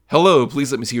Hello,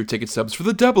 please let me see your ticket stubs for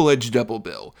the double-edged double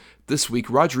bill. This week,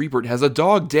 Roger Ebert has A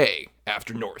Dog Day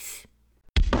After North.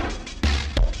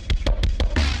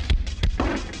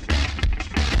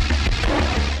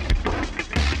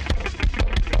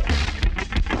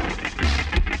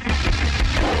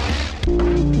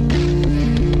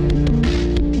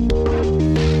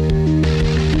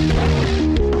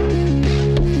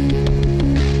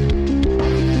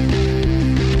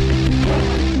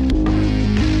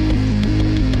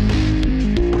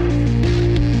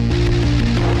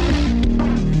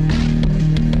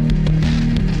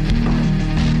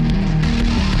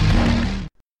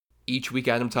 Each week,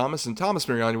 Adam Thomas and Thomas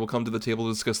Mariani will come to the table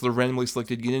to discuss the randomly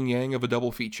selected yin and yang of a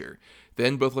double feature.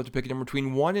 Then, both will have to pick a number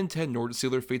between 1 and 10 in order to seal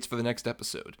their fates for the next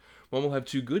episode. One will have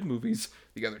 2 good movies,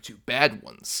 the other 2 bad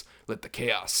ones. Let the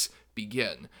chaos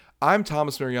begin. I'm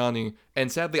Thomas Mariani,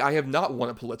 and sadly, I have not won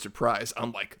a Pulitzer Prize,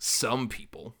 unlike some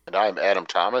people. And I'm Adam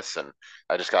Thomas, and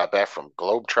I just got back from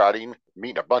globetrotting,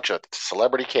 meeting a bunch of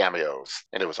celebrity cameos,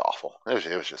 and it was awful. It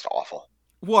was just awful.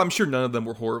 Well, I'm sure none of them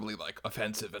were horribly,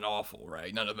 offensive and awful,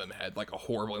 right? None of them had, a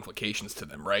horrible implications to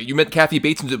them, right? You met Kathy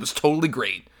Bates and it was totally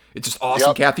great. It's just awesome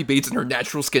Yep. Kathy Bates and her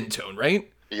natural skin tone,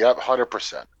 right? Yep,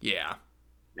 100%. Yeah.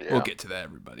 Yeah. We'll get to that,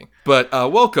 everybody. But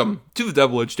welcome to the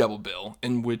Double-Edged Double Bill,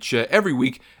 in which every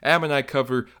week, Am and I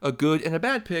cover a good and a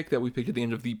bad pick that we picked at the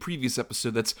end of the previous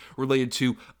episode that's related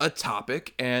to a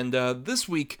topic. And this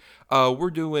week, we're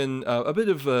doing a bit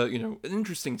of, an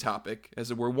interesting topic,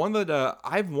 as it were. One that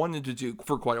I've wanted to do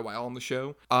for quite a while on the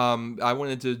show. I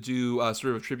wanted to do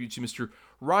sort of a tribute to Mr.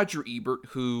 Roger Ebert,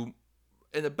 who...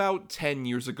 And about 10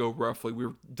 years ago, roughly, we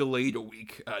were delayed a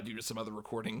week due to some other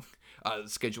recording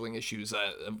scheduling issues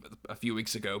a few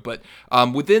weeks ago. But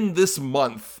within this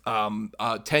month,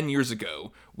 10 years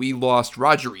ago, we lost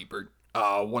Roger Ebert,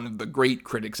 one of the great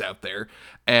critics out there.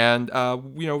 And,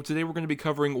 today we're going to be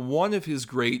covering one of his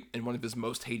great and one of his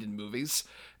most hated movies.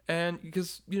 And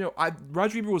because,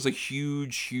 Roger Ebert was a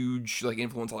huge,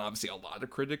 influence on obviously a lot of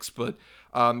critics, but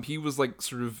he was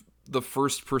sort of the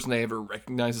first person I ever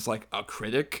recognized as a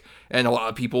critic, and a lot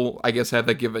of people I guess have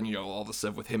that given all the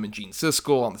stuff with him and Gene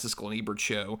Siskel on the Siskel and Ebert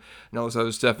show and all this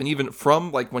other stuff, and even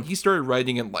from when he started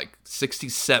writing in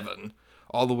 67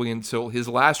 all the way until his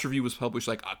last review was published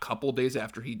a couple days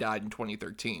after he died in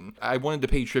 2013. I wanted to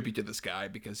pay tribute to this guy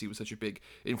because he was such a big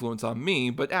influence on me.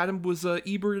 But Adam, was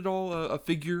Ebert at all a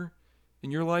figure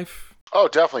in your life? Oh,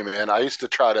 definitely, man. I used to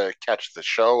try to catch the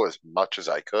show as much as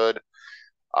I could.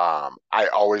 I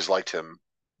always liked him,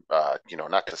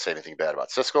 not to say anything bad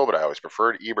about Siskel, but I always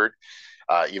preferred Ebert.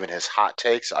 Even his hot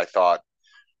takes, I thought,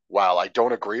 while I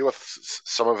don't agree with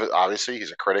some of it, obviously,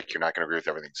 he's a critic. You're not going to agree with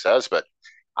everything he says, but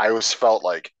I always felt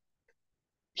like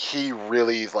he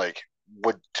really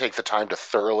would take the time to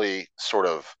thoroughly sort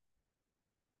of,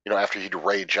 after he'd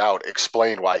rage out,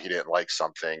 explain why he didn't like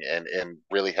something and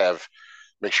really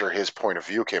make sure his point of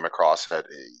view came across that,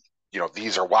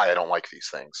 these are why I don't like these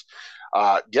things.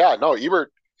 No,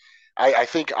 Ebert, I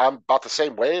think I'm about the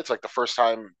same way. It's the first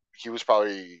time he was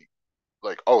probably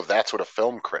oh, that's what a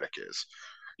film critic is.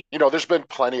 There's been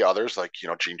plenty others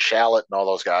Gene Shalit and all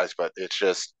those guys, but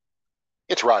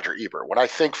it's Roger Ebert. When I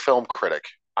think film critic,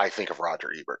 I think of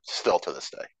Roger Ebert still to this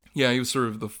day. Yeah, he was sort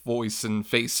of the voice and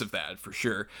face of that, for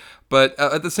sure. But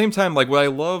at the same time, what I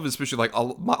love, especially, a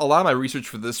lot of my research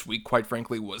for this week, quite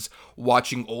frankly, was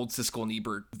watching old Siskel and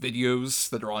Ebert videos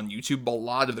that are on YouTube. A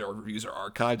lot of their reviews are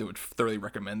archived. I would thoroughly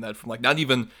recommend that from, not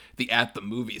even the At the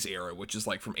Movies era, which is,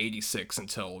 from 86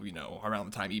 until, around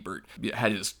the time Ebert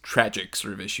had his tragic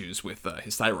sort of issues with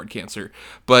his thyroid cancer.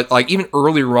 But, even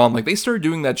earlier on, they started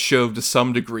doing that show to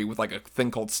some degree with, a thing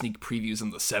called sneak previews in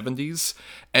the 70s.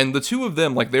 And the two of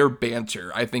them, their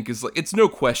banter, I think, is it's no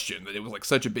question that it was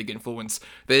such a big influence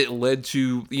that it led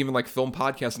to even film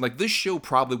podcasts. And this show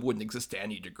probably wouldn't exist to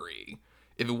any degree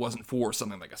if it wasn't for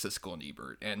something like a Siskel and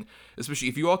Ebert. And especially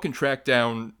if you all can track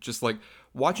down just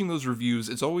watching those reviews,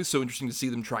 it's always so interesting to see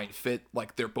them try and fit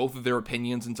both of their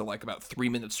opinions into about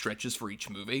 3-minute stretches for each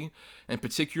movie. And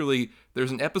particularly,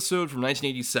 there's an episode from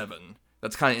 1987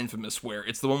 that's kind of infamous where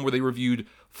it's the one where they reviewed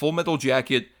Full Metal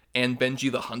Jacket and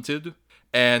Benji the Hunted.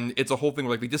 And it's a whole thing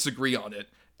where they disagree on it.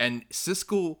 And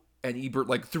Siskel and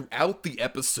Ebert, throughout the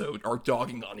episode, are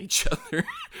dogging on each other.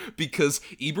 Because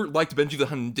Ebert liked Benji the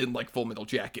Hunted and didn't like Full Metal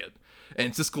Jacket.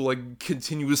 And Siskel,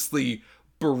 continuously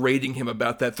berating him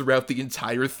about that throughout the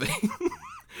entire thing.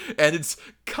 And it's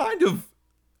kind of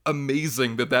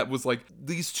amazing that was,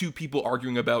 these two people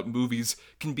arguing about movies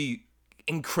can be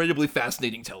incredibly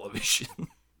fascinating television.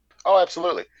 Oh,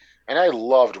 absolutely. And I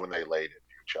loved when they laid into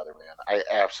each other, man. I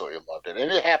absolutely loved it.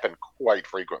 And it happened quite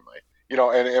frequently.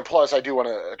 And plus, I do want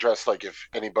to address, like, if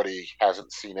anybody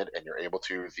hasn't seen it and you're able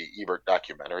to, the Ebert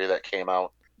documentary that came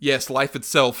out. Yes, Life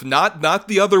Itself, not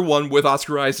the other one with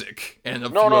Oscar Isaac and a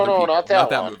No, few no, other no, people. not Not that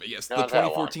that one. movie. Yes, the Not that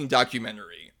one. 2014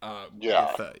 documentary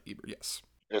Yeah, with Ebert. Yes.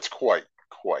 it's quite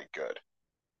good.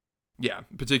 Yeah,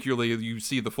 particularly you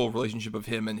see the full relationship of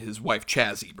him and his wife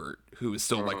Chaz Ebert, who is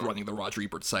still like Hmm. running the Roger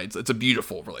Ebert sites. It's a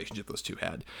beautiful relationship those two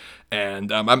had,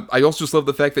 and I also just love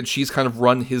the fact that she's kind of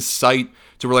run his site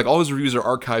to where like all his reviews are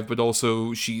archived, but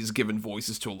also she's given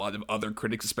voices to a lot of other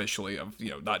critics, especially of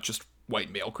not just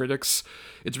white male critics.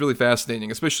 It's really fascinating,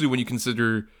 especially when you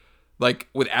consider like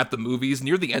with At the Movies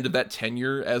near the end of that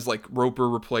tenure, as like Roper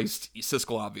replaced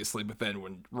Siskel obviously, but then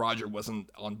when Roger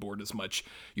wasn't on board as much,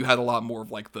 you had a lot more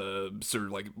of like the sort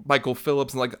of like Michael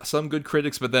Phillips and like some good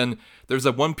critics, but then there's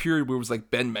that one period where it was like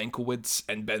Ben Mankiewicz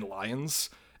and Ben Lyons,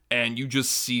 and you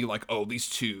just see like, oh, these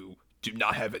two do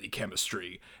not have any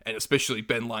chemistry, and especially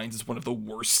Ben Lyons is one of the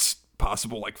worst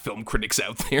possible like film critics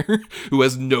out there who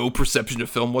has no perception of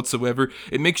film whatsoever.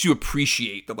 It makes you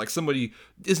appreciate that like somebody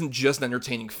isn't just an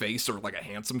entertaining face or like a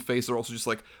handsome face, they're also just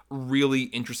like really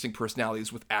interesting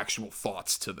personalities with actual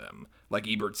thoughts to them, like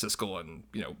Ebert, Siskel, and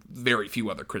very few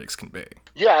other critics can be.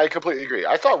 Yeah, I completely agree.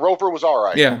 I thought Roper was all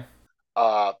right, Yeah.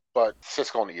 but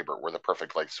Siskel and Ebert were the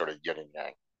perfect, like, sort of yin and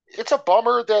yang. It's a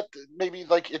bummer that maybe,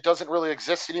 like, it doesn't really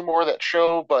exist anymore, that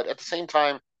show, but at the same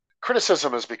time,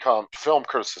 criticism has become, film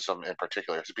criticism in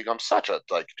particular, has become such a,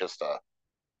 like, just a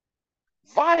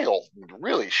vile,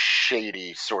 really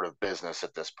shady sort of business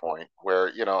at this point,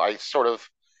 where,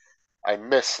 I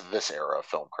miss this era of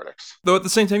film critics. Though at the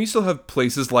same time, you still have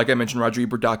places like I mentioned,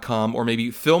 RogerEbert.com or maybe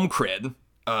FilmCred,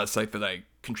 a site that I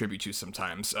contribute to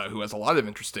sometimes, who has a lot of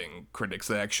interesting critics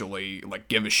that actually like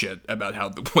give a shit about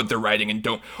what they're writing and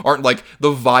aren't like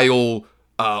the vile,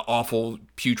 awful,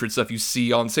 putrid stuff you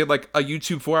see on, say, like a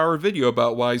YouTube 4-hour video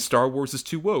about why Star Wars is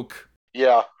too woke.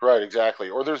 Yeah, right, exactly.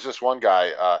 Or there's this one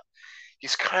guy,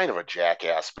 he's kind of a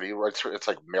jackass, but he writes, it's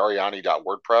like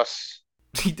Mariani.wordpress.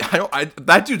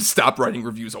 That dude stopped writing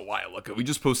reviews a while ago. We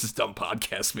just post this dumb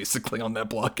podcast basically on that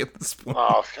blog at this point.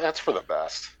 Oh, that's for the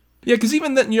best. Yeah, because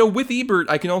even then, with Ebert,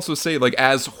 I can also say, like,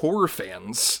 as horror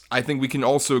fans, I think we can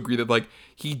also agree that, like,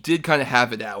 he did kind of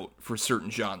have it out for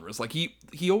certain genres. Like,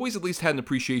 he always at least had an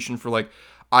appreciation for, like,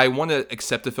 I want to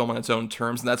accept a film on its own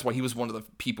terms, and that's why he was one of the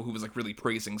people who was, like, really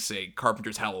praising, say,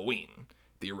 Carpenter's Halloween,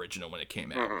 the original, when it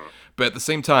came out. Mm-hmm. But at the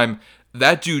same time,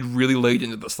 that dude really laid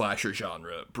into the slasher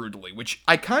genre brutally, which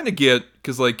I kind of get,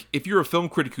 because, like, if you're a film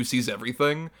critic who sees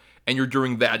everything, and you're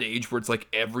during that age where it's, like,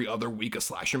 every other week a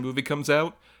slasher movie comes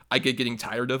out, I get getting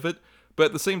tired of it. But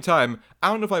at the same time, I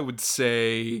don't know if I would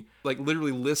say, like,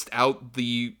 literally list out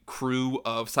the crew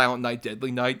of Silent Night,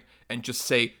 Deadly Night and just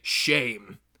say,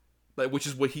 shame. Like, which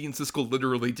is what he and Siskel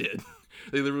literally did.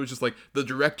 They literally was just like, the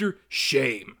director,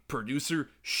 shame. Producer,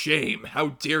 shame. How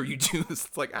dare you do this?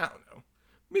 It's like, I don't know.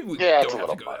 Maybe we Yeah, it's don't a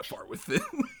have to little go that much. far with it.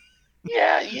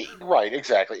 Yeah, right,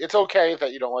 exactly. It's okay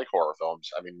that you don't like horror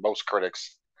films. I mean, most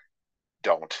critics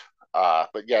don't.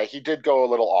 But yeah, he did go a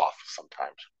little off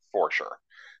sometimes, for sure.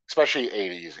 Especially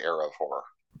 80s era of horror.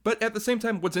 But at the same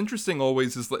time, what's interesting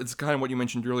always is it's kind of what you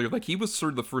mentioned earlier. Like, he was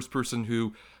sort of the first person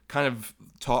who kind of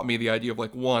taught me the idea of,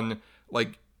 like, one,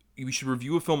 like, you should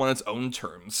review a film on its own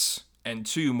terms. And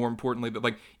two, more importantly, that,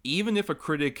 like, even if a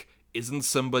critic isn't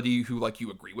somebody who, like,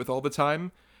 you agree with all the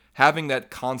time, having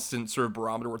that constant sort of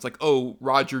barometer where it's like, oh,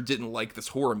 Roger didn't like this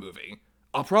horror movie.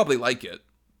 I'll probably like it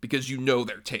because you know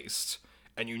their taste.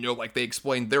 And like, they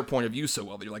explained their point of view so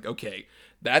well that you're like, okay,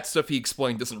 that stuff he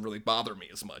explained doesn't really bother me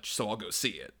as much, so I'll go see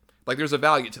it. Like, there's a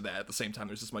value to that. At the same time,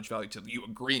 there's as much value to you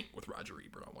agreeing with Roger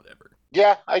Ebert on whatever.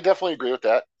 Yeah, I definitely agree with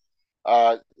that.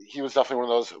 He was definitely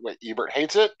one of those, wait, Ebert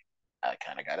hates it? I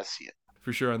kind of got to see it.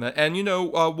 For sure on that. And,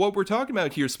 what we're talking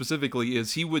about here specifically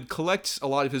is he would collect a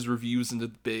lot of his reviews into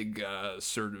big,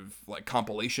 sort of, like,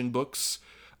 compilation books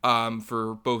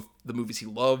for both the movies he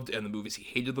loved and the movies he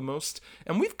hated the most.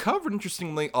 And we've covered,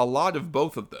 interestingly, a lot of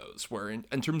both of those, where in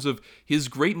terms of his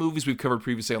great movies we've covered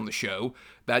previously on the show,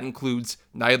 that includes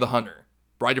Night of the Hunter,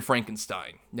 Bride of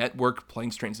Frankenstein, Network,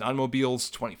 Planes, Trains, and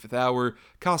Automobiles, 25th Hour,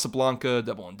 Casablanca,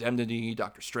 Double Indemnity,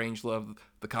 Doctor Strangelove,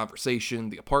 The Conversation,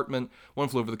 The Apartment, One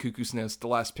Flew Over the Cuckoo's Nest, The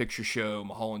Last Picture Show,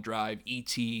 Mulholland Drive,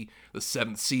 E.T., The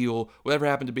Seventh Seal, Whatever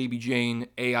Happened to Baby Jane,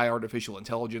 AI Artificial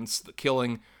Intelligence, The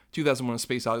Killing, 2001: A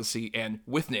Space Odyssey, and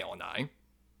Withnail and I.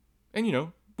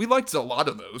 And, we liked a lot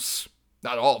of those.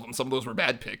 Not all of them. Some of those were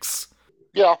bad picks.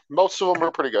 Yeah, most of them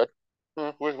were pretty good.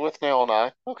 With Nail and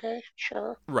I. Okay,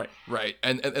 sure. Right.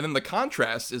 And then the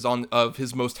contrast is on of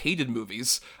his most hated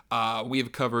movies. We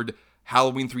have covered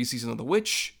Halloween 3: Season of the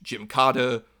Witch, Jim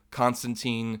Cotta,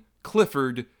 Constantine,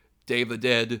 Clifford, Day of the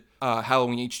Dead,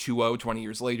 Halloween H2O 20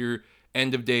 years later,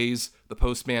 End of Days, The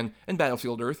Postman, and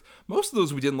Battlefield Earth. Most of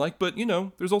those we didn't like, but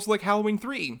there's also like Halloween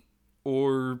 3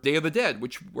 or Day of the Dead,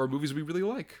 which are movies we really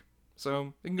like.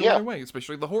 So it can go Yeah, either way,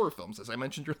 especially the horror films, as I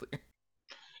mentioned earlier.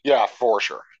 yeah, for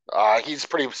sure. He's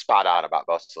pretty spot on about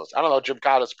most of those. I don't know. Jim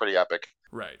Cotta's pretty epic.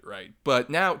 Right, right. But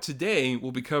now, today,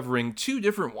 we'll be covering two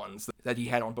different ones that he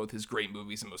had on both his great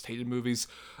movies and most hated movies.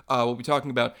 We'll be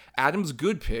talking about Adam's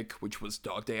good pick, which was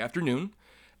Dog Day Afternoon,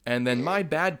 and then my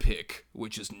bad pick,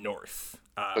 which is North.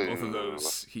 Both of Boo.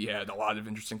 those, he had a lot of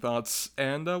interesting thoughts,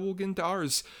 and we'll get into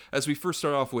ours as we first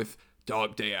start off with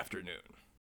Dog Day Afternoon.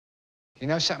 You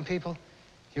know something, people?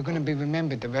 You're going to be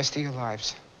remembered the rest of your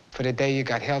lives for the day you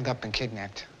got held up and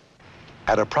kidnapped.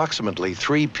 At approximately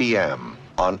 3 p.m.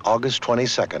 on August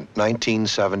 22nd,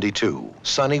 1972,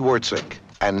 Sonny Wurtzig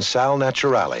and Sal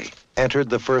Naturale entered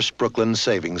the First Brooklyn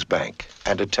Savings Bank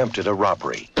and attempted a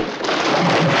robbery.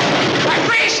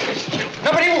 Freeze!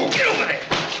 Nobody move! Get over there!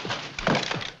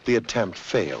 The attempt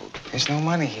failed. There's no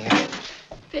money here.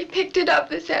 They picked it up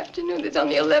this afternoon. There's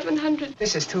only 1,100.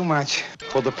 This is too much.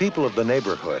 For the people of the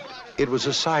neighborhood, it was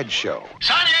a sideshow.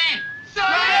 Sonny!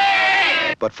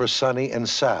 Sonny! But for Sonny and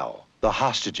Sal, the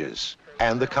hostages,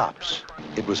 and the cops,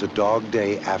 it was a dog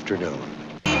day afternoon.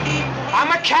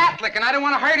 I'm a Catholic, and I don't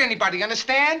want to hurt anybody, you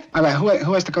understand? All right,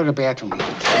 who has to go to the bathroom?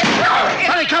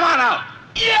 Sonny, come on out!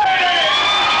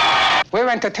 Yeah! We're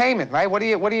entertainment, right? What do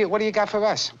you got for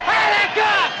us?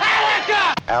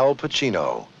 Al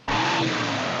Pacino.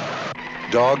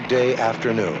 Dog Day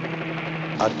Afternoon.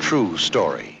 A true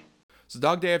story. So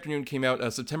Dog Day Afternoon came out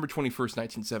September 21st,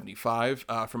 1975,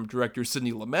 from director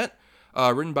Sidney Lumet,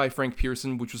 written by Frank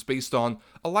Pearson, which was based on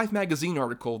a Life magazine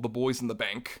article, The Boys in the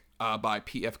Bank, by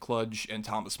P.F. Kludge and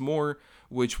Thomas More,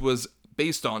 which was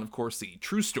based on, of course, the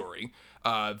true story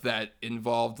that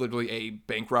involved literally a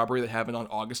bank robbery that happened on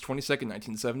August 22nd,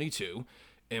 1972,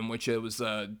 in which it was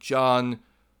John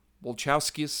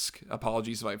Wolchowskis,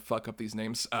 apologies if I fuck up these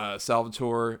names,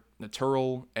 Salvatore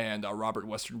Natural, and Robert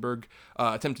Westenberg,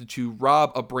 attempted to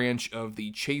rob a branch of the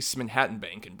Chase Manhattan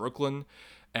Bank in Brooklyn.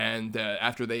 And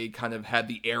after they kind of had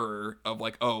the error of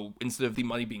like, oh, instead of the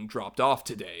money being dropped off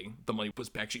today, the money was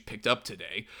actually picked up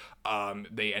today,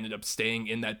 they ended up staying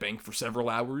in that bank for several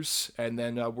hours, and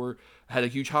then had a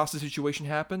huge hostage situation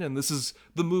happen, and this is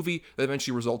the movie that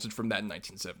eventually resulted from that in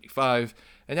 1975.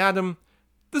 And Adam,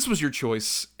 this was your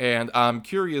choice, and I'm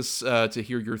curious to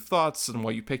hear your thoughts on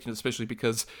why you picked it, especially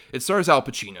because it stars Al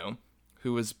Pacino,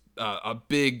 who is a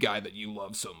big guy that you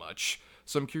love so much.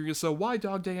 So I'm curious, why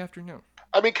Dog Day Afternoon?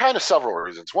 I mean, kind of several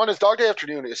reasons. One is Dog Day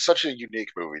Afternoon is such a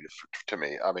unique movie to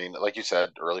me. I mean, like you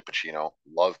said, early Pacino,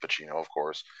 love Pacino, of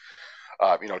course.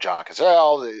 John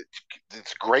Cazale,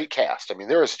 it's a great cast. I mean,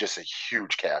 there is just a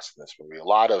huge cast in this movie. A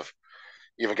lot of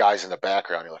even guys in the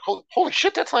background. You're like, holy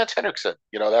shit, that's Lance Henriksen.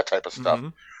 That type of stuff. Mm-hmm.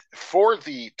 For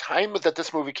the time that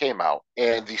this movie came out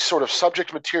and the sort of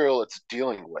subject material it's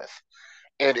dealing with,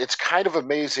 and it's kind of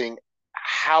amazing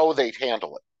how they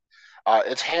handle it.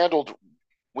 It's handled,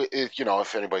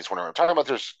 if anybody's wondering what I'm talking about,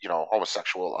 there's,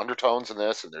 homosexual undertones in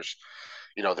this, and there's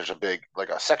a big, like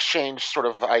a sex change sort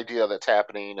of idea that's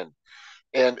happening,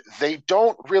 and they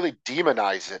don't really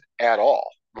demonize it at all.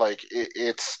 Like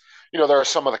it's, there are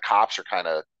some of the cops are kind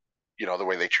of, the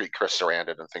way they treat Chris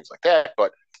Sarandon and things like that,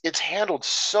 but it's handled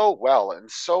so well and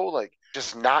so like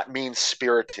just not mean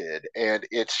spirited, and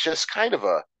it's just kind of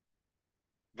a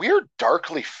weird,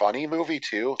 darkly funny movie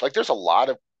too. Like there's a lot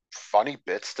of funny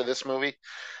bits to this movie,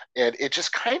 and it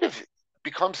just kind of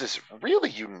becomes this really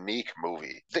unique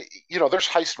movie. There's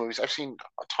heist movies. I've seen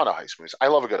a ton of heist movies. I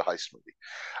love a good heist movie,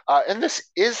 and this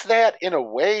is that in a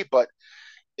way, but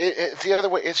the other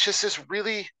way, it's just this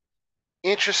really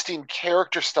interesting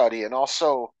character study, and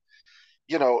also,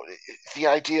 the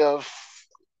idea of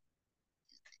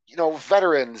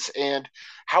veterans and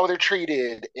how they're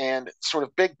treated, and sort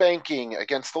of big banking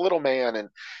against the little man, and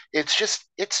it's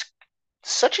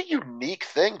such a unique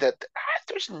thing that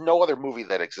there's no other movie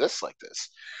that exists like this.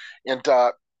 And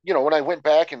when I went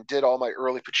back and did all my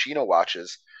early Pacino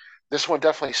watches, this one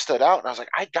definitely stood out, and I was like,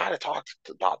 I gotta talk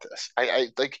about this. I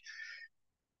like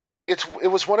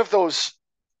it was one of those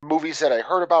movies that I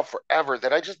heard about forever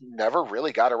that I just never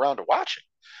really got around to watching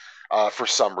for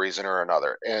some reason or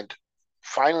another. And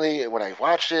finally, when I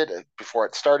watched it before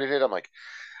it started I'm like,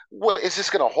 what is this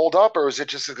going to hold up, or is it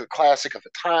just a classic of the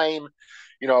time?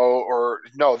 Or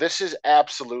no, this is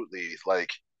absolutely like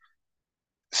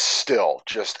still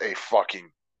just a fucking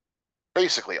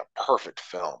basically a perfect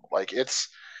film. Like it's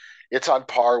on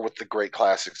par with the great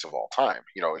classics of all time.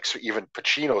 Even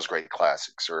Pacino's great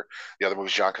classics, or the other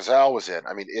movies John Cazale was in.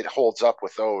 I mean, it holds up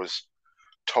with those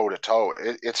toe to toe.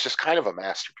 It's just kind of a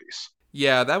masterpiece.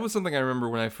 Yeah, that was something I remember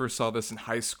when I first saw this in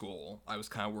high school. I was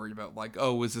kind of worried about, like,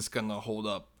 oh, is this going to hold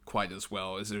up quite as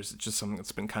well? Is there just something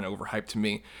that's been kind of overhyped to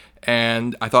me?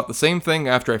 And I thought the same thing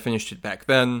after I finished it back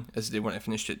then as I did when I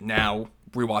finished it now,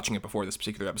 rewatching it before this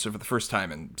particular episode for the first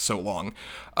time in so long.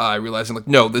 Realizing, like,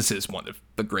 no, this is one of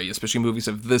the great, especially movies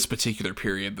of this particular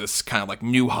period, this kind of like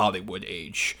new Hollywood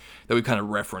age that we kind of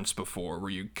referenced before,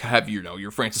 where you have,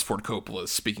 your Francis Ford Coppola,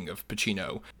 speaking of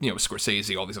Pacino,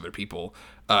 Scorsese, all these other people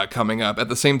coming up. At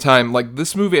the same time, like,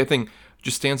 this movie, I think,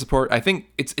 just stands apart. I think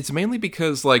it's mainly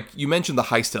because, like, you mentioned the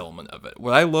heist element of it.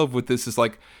 What I love with this is,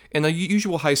 like, in a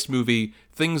usual heist movie,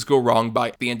 things go wrong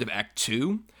by the end of Act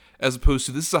 2, as opposed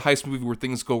to this is a heist movie where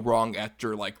things go wrong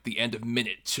after, like, the end of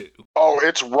minute 2. Oh,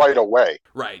 it's right away.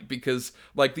 Right, because,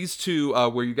 like, these two,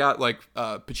 where you got, like,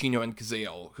 Pacino and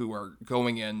Cazale, who are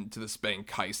going into this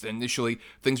bank heist, and initially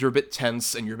things are a bit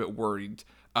tense and you're a bit worried,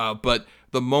 but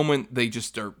the moment they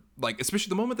just are, like, especially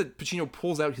the moment that Pacino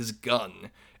pulls out his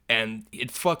gun, and it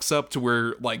fucks up to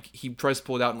where, like, he tries to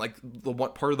pull it out and, like, the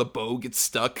one part of the bow gets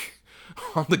stuck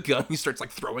on the gun. He starts, like,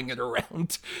 throwing it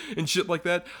around and shit like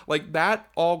that. Like, that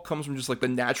all comes from just, like, the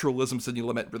naturalism Sidney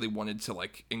Lumet really wanted to,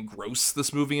 like, engross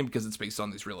this movie in, because it's based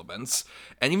on these real events.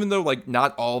 And even though, like,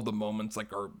 not all of the moments,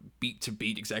 like, are beat to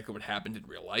beat exactly what happened in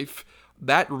real life,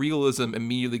 that realism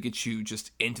immediately gets you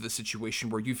just into the situation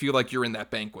where you feel like you're in that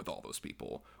bank with all those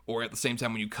people. Or at the same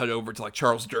time, when you cut over to, like,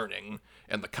 Charles Durning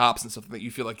and the cops and stuff like that,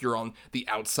 you feel like you're on the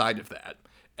outside of that.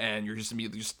 And you're just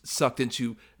immediately just sucked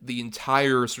into the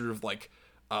entire sort of, like,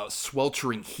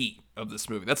 sweltering heat of this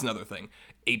movie. That's another thing.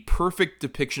 A perfect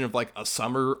depiction of, like, a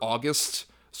summer, August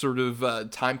sort of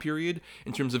time period,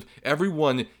 in terms of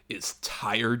everyone is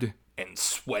tired and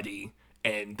sweaty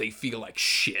and they feel like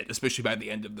shit, especially by the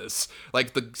end of this.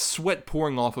 Like, the sweat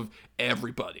pouring off of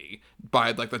everybody by,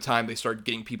 like, the time they start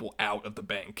getting people out of the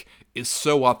bank is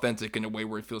so authentic in a way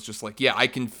where it feels just like, yeah, I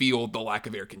can feel the lack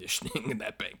of air conditioning in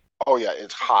that bank. Oh yeah,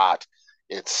 it's hot.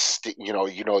 It's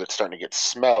it's starting to get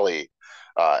smelly.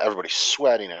 Everybody's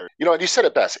sweating. And you said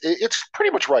it best. It's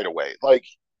pretty much right away. Like,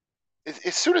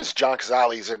 as soon as John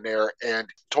Cazale's in there, and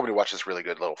told me to watch this really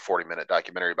good little 40-minute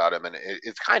documentary about him, and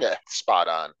it's kind of spot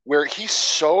on, where he's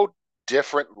so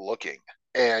different looking.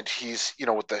 And he's,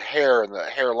 with the hair and the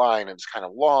hairline, and it's kind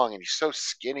of long, and he's so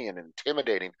skinny and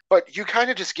intimidating. But you kind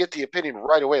of just get the opinion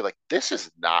right away, like, this is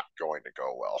not going to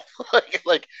go well.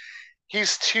 like,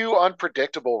 he's too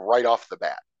unpredictable right off the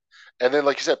bat. And then,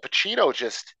 like you said, Pacino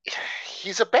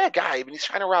he's a bad guy. I mean, he's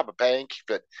trying to rob a bank,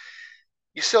 but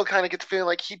you still kind of get the feeling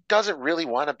like he doesn't really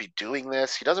want to be doing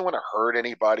this. He doesn't want to hurt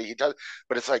anybody. He does,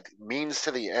 but it's like means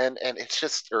to the end, and it's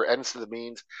just, or ends to the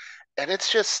means. And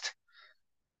it's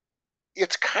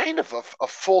kind of a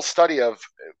full study of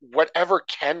whatever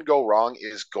can go wrong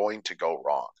is going to go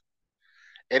wrong.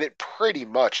 And it pretty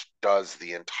much does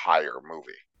the entire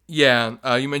movie.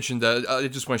 Yeah, you mentioned, I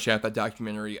just want to shout out that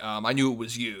documentary, I Knew It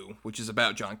Was You, which is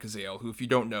about John Cazale, who, if you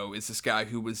don't know, is this guy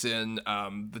who was in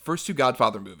the first two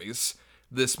Godfather movies,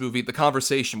 this movie, The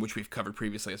Conversation, which we've covered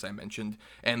previously, as I mentioned,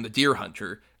 and The Deer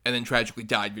Hunter, and then tragically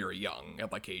died very young,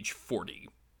 at like age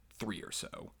 43 or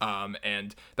so.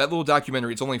 And that little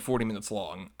documentary, it's only 40 minutes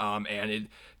long, and it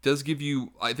does give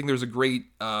you, I think there's a great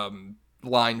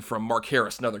line from Mark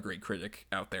Harris, another great critic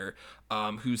out there,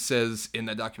 who says in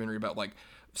that documentary about, like,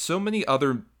 so many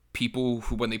other people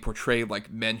who, when they portray,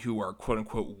 like, men who are quote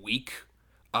unquote weak,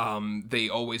 they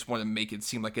always want to make it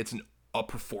seem like it's a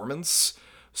performance,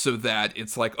 so that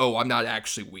it's like, oh, I'm not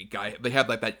actually weak. They have,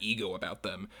 like, that ego about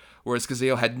them. Whereas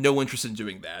Cazale had no interest in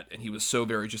doing that, and he was so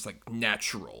very just, like,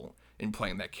 natural in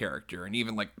playing that character. And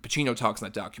even, like, Pacino talks in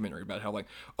that documentary about how, like,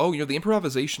 oh, the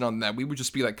improvisation on that, we would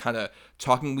just be, like, kind of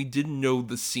talking. We didn't know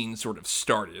the scene sort of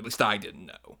started. At least I didn't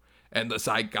know. And thus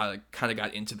I kind of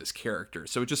got into this character.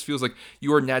 So it just feels like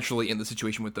you are naturally in the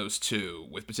situation with those two,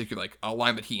 with particularly, like, a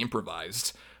line that he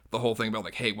improvised, the whole thing about,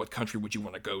 like, hey, what country would you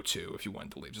want to go to if you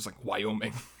wanted to leave? Just like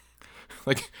Wyoming.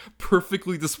 Like,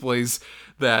 perfectly displays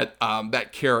that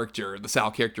that character, the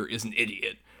Sal character, is an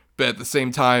idiot. But at the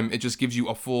same time, it just gives you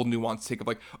a full nuanced take of,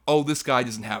 like, oh, this guy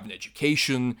doesn't have an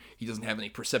education. He doesn't have any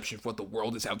perception of what the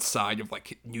world is outside of,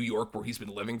 like, New York, where he's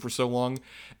been living for so long.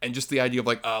 And just the idea of,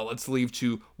 like, let's leave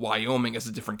to Wyoming as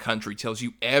a different country tells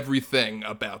you everything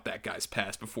about that guy's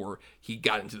past before he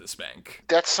got into this bank.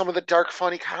 That's some of the dark,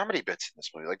 funny comedy bits in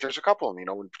this movie. Like, there's a couple of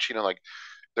them, when Pacino, like,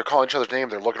 they're calling each other's name,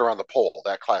 they're looking around the pole,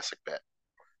 that classic bit.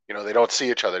 They don't see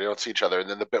each other. And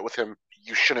then the bit with him,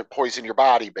 you shouldn't poison your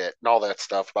body bit, and all that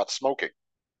stuff about smoking,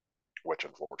 which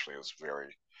unfortunately is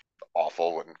very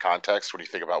awful in context when you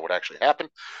think about what actually happened.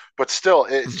 But still,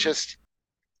 it's just,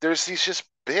 there's these just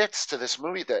bits to this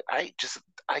movie that I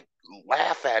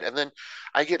laugh at, and then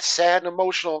I get sad and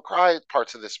emotional and cry at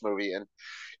parts of this movie, and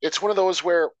it's one of those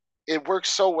where it works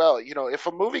so well. If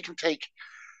a movie can take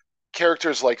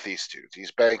characters like these two,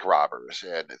 these bank robbers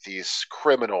and these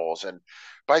criminals, and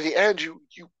by the end you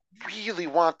really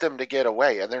want them to get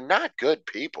away, and they're not good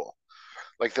people.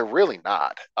 Like, they're really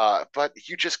not. But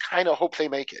you just kind of hope they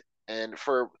make it. And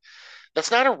for that's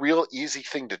not a real easy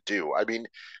thing to do. I mean,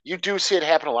 you do see it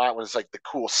happen a lot when it's like the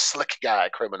cool, slick guy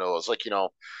criminals, like,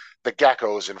 the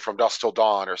geckos in From Dusk Till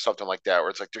Dawn or something like that, where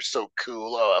it's like they're so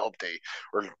cool. Oh, I hope they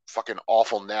were fucking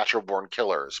awful natural born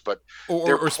killers. But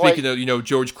Or speaking of,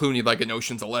 George Clooney, like in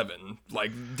Ocean's 11,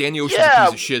 like Danny Ocean's a yeah,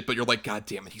 piece of shit, but you're like, God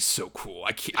damn it, he's so cool.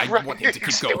 I right, want him to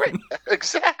keep going. right,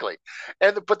 exactly.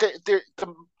 But the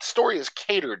story is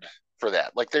catered for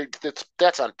that. Like,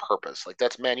 that's on purpose. Like,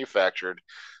 that's manufactured.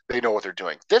 They know what they're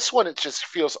doing. This one, it just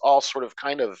feels all sort of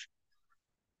kind of,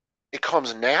 it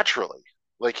comes naturally,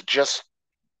 like, just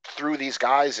through these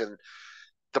guys and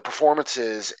the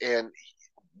performances and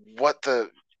what the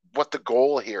what the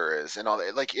goal here is and all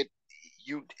that. Like,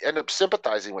 you end up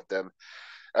sympathizing with them,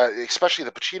 especially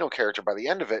the Pacino character by the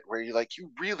end of it, where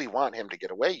you really want him to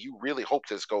get away. You really hope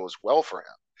this goes well for him.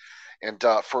 And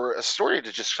for a story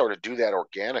to just sort of do that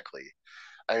organically,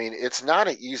 I mean, it's not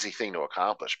an easy thing to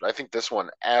accomplish, but I think this one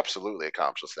absolutely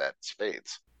accomplishes that in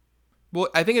spades. Well,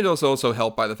 I think it also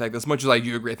helped by the fact that, as much as I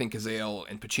do agree, I think Cazale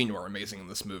and Pacino are amazing in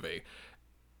this movie.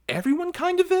 Everyone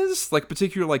kind of is. Like,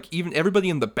 particularly, like, even everybody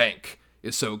in the bank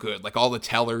is so good. Like, all the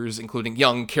tellers, including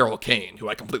young Carol Kane, who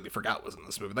I completely forgot was in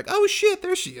this movie. Like, oh shit,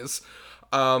 there she is.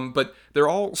 But they're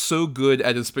all so good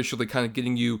at especially kind of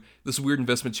getting you this weird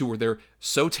investment too, where they're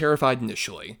so terrified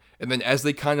initially, and then as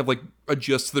they kind of like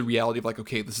adjust to the reality of like,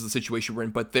 okay, this is the situation we're in,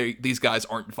 but these guys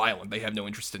aren't violent, they have no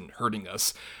interest in hurting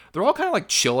us. They're all kind of like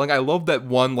chilling. I love that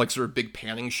one like sort of big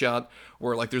panning shot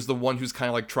where like there's the one who's kind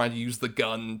of like trying to use the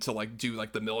gun to like do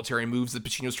like the military moves that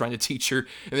Pacino's trying to teach her,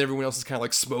 and everyone else is kind of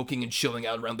like smoking and chilling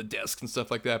out around the desk and stuff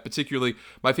like that. Particularly,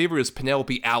 my favorite is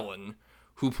Penelope Allen,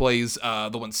 who plays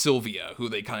the one Sylvia, who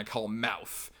they kind of call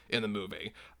Mouth in the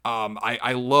movie.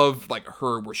 I love like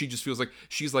her, where she just feels like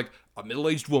she's like a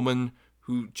middle-aged woman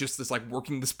who just is like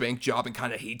working this bank job and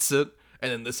kind of hates it.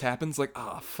 And then this happens, like,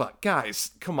 oh, fuck, guys,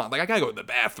 come on, like, I gotta go to the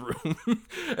bathroom.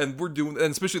 And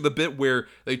especially the bit where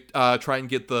they try and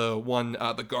get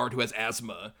the guard who has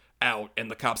asthma out, and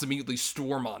the cops immediately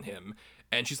storm on him.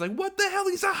 And she's like, what the hell?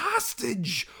 He's a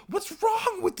hostage! What's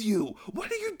wrong with you?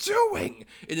 What are you doing?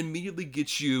 It immediately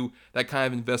gets you that kind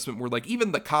of investment where, like,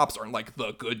 even the cops aren't, like,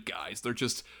 the good guys. They're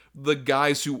just the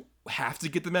guys who have to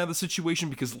get them out of the situation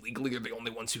because legally they're the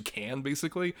only ones who can,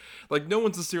 basically. Like, no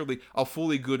one's necessarily a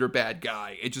fully good or bad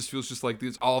guy. It just feels just like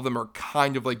all of them are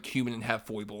kind of, like, human and have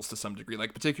foibles to some degree.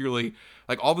 Like, particularly,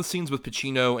 like, all the scenes with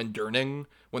Pacino and Durning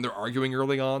when they're arguing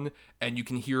early on, and you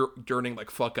can hear Durning,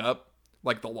 like, fuck up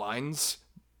like the lines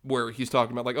where he's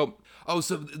talking about like, oh,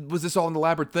 so was this all an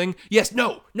elaborate thing? Yes,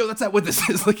 no, that's not what this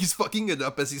is. Like, he's fucking it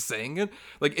up as he's saying it.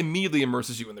 Like, immediately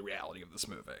immerses you in the reality of this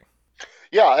movie.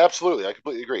 Yeah, absolutely. I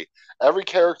completely agree. Every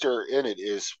character in it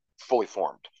is fully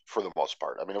formed for the most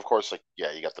part. I mean, of course, like,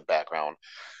 yeah, you got the background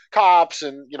cops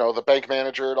and, the bank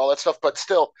manager and all that stuff, but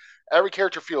still, every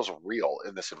character feels real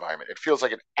in this environment. It feels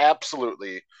like an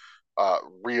absolutely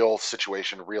real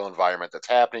situation, real environment that's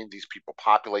happening. These people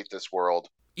populate this world.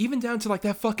 Even down to like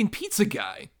that fucking pizza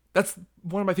guy. That's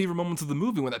one of my favorite moments of the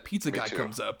movie, when that pizza guy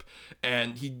comes up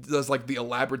and he does like the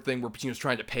elaborate thing where Pacino's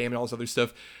trying to pay him and all this other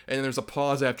stuff. And then there's a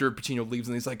pause after Pacino leaves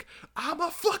and he's like, I'm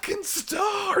a fucking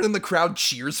star. And then the crowd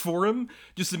cheers for him.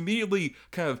 Just immediately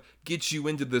kind of gets you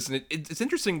into this. And it's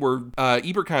interesting where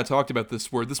Ebert kind of talked about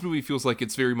this, where this movie feels like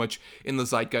it's very much in the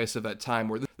zeitgeist of that time,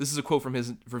 where this is a quote from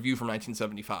his review from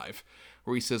 1975.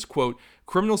 Where he says, quote,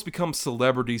 criminals become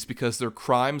celebrities because their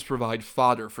crimes provide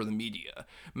fodder for the media.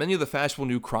 Many of the fashionable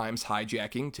new crimes,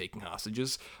 hijacking, taking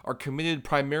hostages, are committed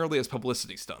primarily as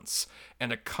publicity stunts,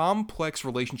 and a complex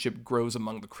relationship grows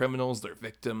among the criminals, their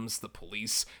victims, the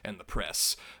police, and the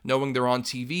press. Knowing they're on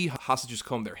TV, hostages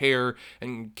comb their hair,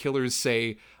 and killers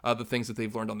say the things that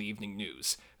they've learned on the evening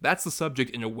news. That's the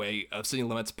subject, in a way, of Sidney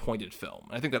Lumet's pointed film.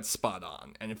 And I think that's spot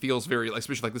on. And it feels very,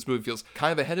 especially like this movie feels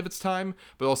kind of ahead of its time,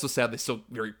 but also sadly still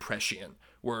very prescient.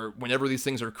 Where whenever these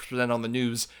things are presented on the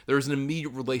news, there's an immediate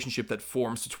relationship that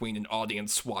forms between an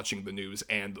audience watching the news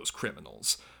and those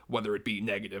criminals, whether it be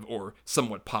negative or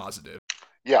somewhat positive.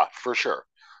 Yeah, for sure.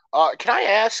 Can I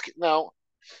ask now?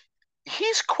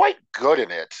 He's quite good in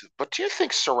it, but do you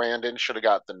think Sarandon should have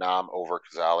got the nom over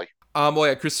Cazale? Well,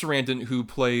 yeah, Chris Sarandon, who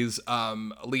plays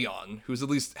Leon, who's at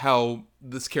least how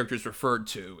this character is referred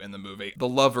to in the movie, the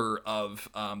lover of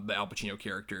the Al Pacino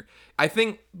character. I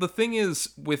think the thing is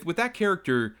with that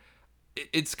character,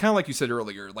 it's kind of like you said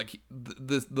earlier, like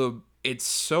the it's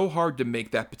so hard to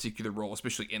make that particular role,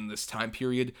 especially in this time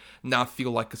period, not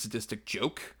feel like a sadistic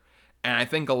joke. And I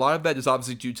think a lot of that is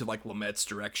obviously due to like Lumet's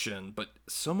direction, but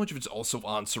so much of it's also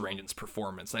on Sarandon's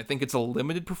performance. And I think it's a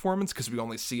limited performance because we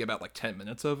only see about like 10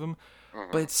 minutes of him,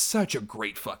 but it's such a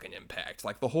great fucking impact.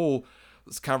 Like the whole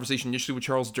this conversation initially with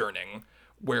Charles Durning,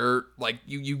 where like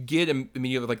you get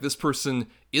immediately like this person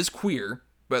is queer,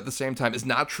 but at the same time is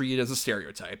not treated as a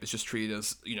stereotype. It's just treated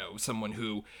as, someone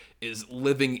who is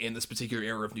living in this particular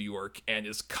era of New York and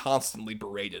is constantly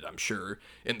berated, I'm sure,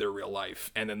 in their real life.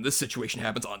 And then this situation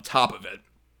happens on top of it.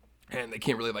 And they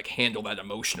can't really like handle that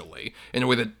emotionally in a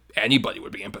way that anybody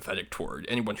would be empathetic toward.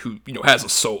 Anyone who, has a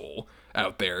soul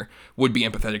out there would be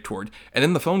empathetic toward. And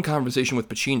in the phone conversation with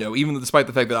Pacino, even despite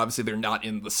the fact that obviously they're not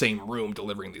in the same room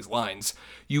delivering these lines,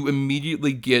 you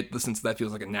immediately get the sense that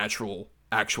feels like a natural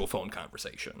actual phone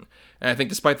conversation. And I think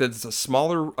despite that it's a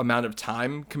smaller amount of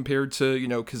time compared to,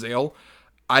 Cazale,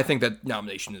 I think that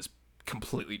nomination is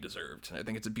completely deserved. And I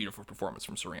think it's a beautiful performance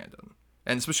from Sarandon.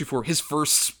 And especially for his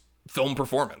first film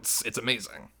performance, it's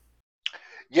amazing.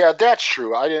 Yeah, that's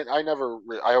true. I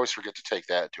always forget to take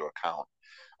that into account.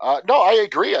 No, I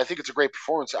agree. I think it's a great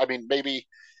performance. I mean, maybe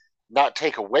not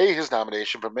take away his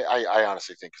nomination, but I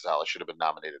honestly think Cazale should have been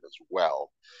nominated as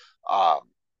well.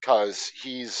 Because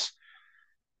he's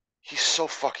so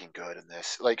fucking good in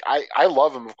this. Like, I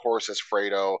love him, of course, as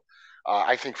Fredo.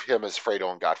 I think him as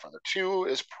Fredo in Godfather 2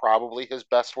 is probably his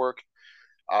best work.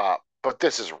 But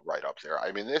this is right up there.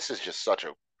 I mean, this is just such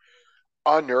a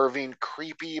unnerving,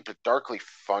 creepy, but darkly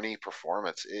funny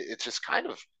performance. It's just kind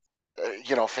of,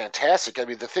 fantastic. I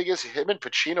mean, the thing is, him and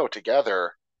Pacino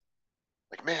together,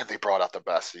 like, man, they brought out the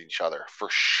best in each other for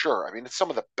sure. I mean, it's some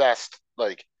of the best,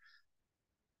 like,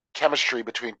 chemistry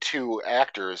between two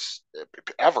actors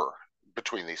ever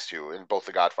between these two in both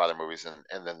the Godfather movies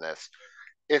and then this.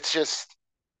 It's just,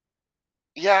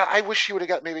 yeah, I wish he would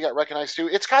have maybe got recognized too.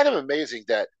 It's kind of amazing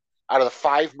that out of the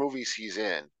 5 movies he's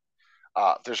in,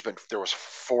 there was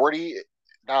 40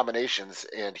 nominations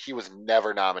and he was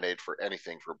never nominated for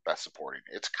anything for Best Supporting.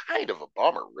 It's kind of a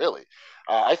bummer, really.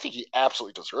 I think he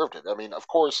absolutely deserved it. I mean, of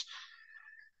course,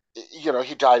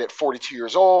 he died at 42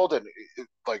 years old, and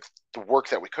like the work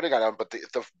that we could have got on, but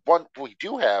the one we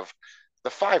do have, the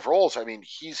 5 roles. I mean,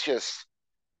 he's just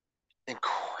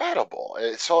incredible.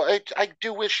 So I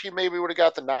do wish he maybe would have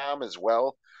got the nom as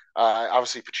well.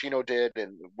 Obviously, Pacino did,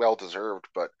 and well deserved.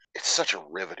 But it's such a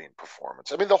riveting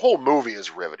performance. I mean, the whole movie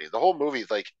is riveting. The whole movie,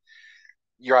 like,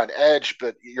 you're on edge,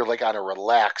 but you're like on a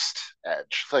relaxed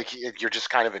edge. Like, you're just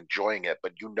kind of enjoying it,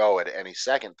 but at any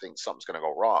second something's going to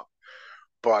go wrong.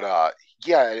 But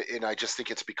yeah, and I just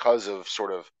think it's because of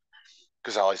sort of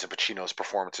Gonzalez and Pacino's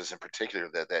performances in particular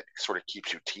that sort of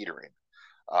keeps you teetering.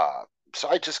 So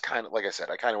I just kind of, like I said,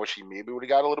 I kind of wish he maybe would have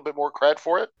got a little bit more cred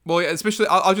for it. Well, yeah, especially,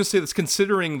 I'll just say this,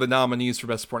 considering the nominees for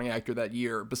Best Supporting Actor that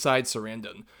year, besides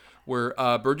Sarandon, were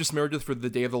Burgess Meredith for The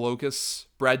Day of the Locusts,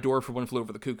 Brad Dourif for One Flew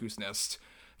Over the Cuckoo's Nest,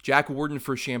 Jack Warden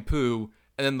for Shampoo,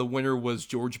 and then the winner was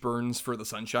George Burns for The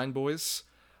Sunshine Boys.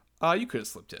 You could have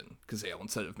slipped in Cazale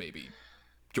instead of maybe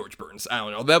George Burns. I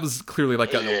don't know. That was clearly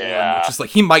like an award, which is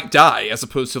like he might die, as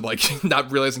opposed to like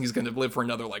not realizing he's going to live for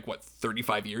another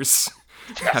 35 years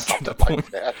after that point.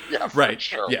 Like that. Yeah, right.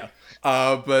 Sure. Yeah.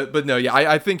 But no, yeah,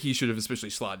 I think he should have especially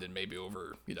slotted in maybe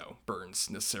over Burns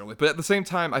necessarily. But at the same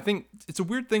time, I think it's a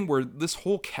weird thing where this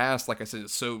whole cast, like I said,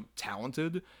 is so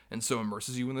talented and so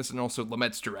immerses you in this, and also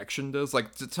Lumet's direction does.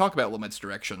 Like, to talk about Lumet's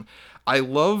direction, I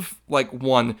love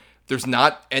one. There's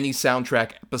not any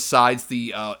soundtrack besides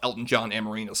the Elton John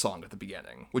Amarina song at the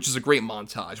beginning, which is a great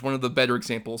montage. One of the better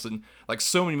examples, and like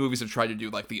so many movies have tried to do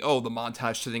like the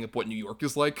montage setting up what New York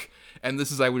is like. And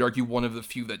this is, I would argue, one of the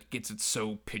few that gets it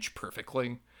so pitch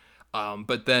perfectly.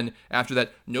 But then after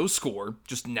that, no score,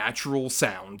 just natural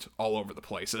sound all over the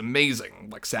place. An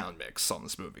amazing sound mix on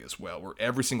this movie as well, where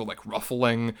every single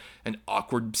ruffling and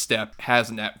awkward step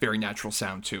has a very natural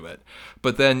sound to it.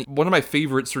 But then one of my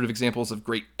favorite sort of examples of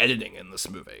great editing in this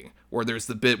movie, where there's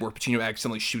the bit where Pacino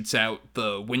accidentally shoots out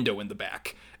the window in the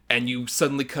back, and you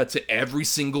suddenly cut to every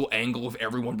single angle of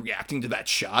everyone reacting to that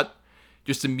shot.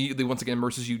 Just immediately, once again,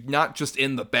 immerses you not just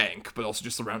in the bank, but also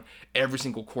just around every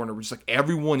single corner. Where just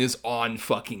everyone is on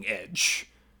fucking edge,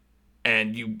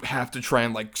 and you have to try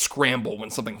and scramble when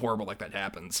something horrible like that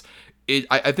happens.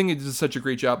 I think it does such a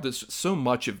great job. There's so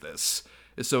much of this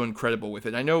is so incredible with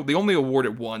it. I know the only award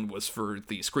it won was for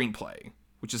the screenplay,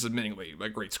 which is admittingly a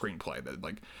great screenplay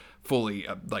that fully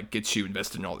like gets you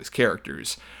invested in all these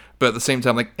characters. But at the same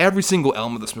time, like every single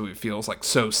element of this movie feels like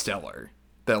so stellar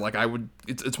that like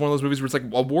it's one of those movies where it's like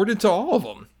awarded to all of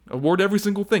them, award every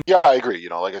single thing. Yeah, I agree.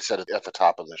 Like I said at the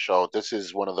top of the show, this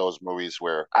is one of those movies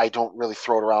where I don't really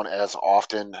throw it around as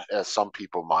often as some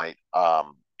people might.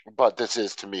 But this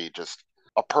is to me just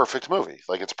a perfect movie.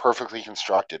 Like it's perfectly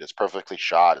constructed, it's perfectly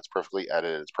shot, it's perfectly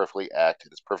edited, it's perfectly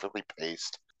acted, it's perfectly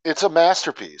paced. It's a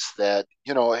masterpiece that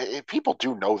people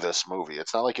do know this movie.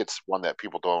 It's not like it's one that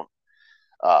people don't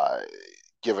uh,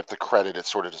 give it the credit it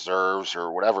sort of deserves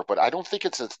or whatever. But I don't think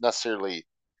it's necessarily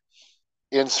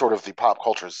in sort of the pop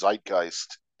culture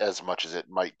zeitgeist as much as it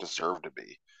might deserve to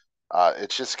be.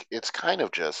 It's kind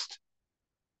of just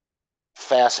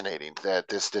fascinating that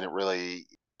this didn't really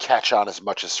catch on as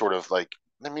much as sort of like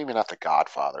maybe not The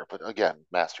Godfather, but again,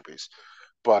 masterpiece.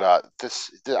 But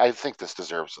I think this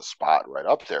deserves a spot right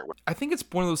up there. I think it's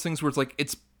one of those things where it's like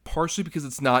it's partially because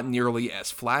it's not nearly as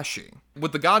flashy.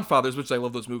 With The Godfathers, which I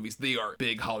love those movies, they are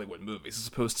big Hollywood movies, as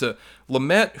opposed to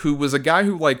Lumet, who was a guy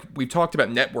who, like, we've talked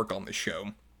about Network on this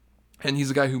show, and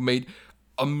he's a guy who made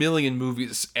a million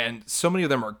movies, and so many of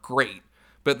them are great,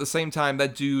 but at the same time,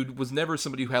 that dude was never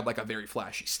somebody who had, like, a very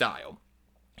flashy style.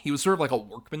 He was sort of like a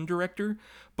workman director,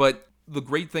 but the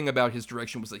great thing about his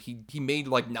direction was that he made,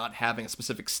 like, not having a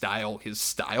specific style his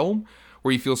style,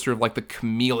 where he feels sort of like the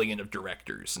chameleon of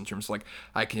directors in terms of like,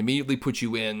 I can immediately put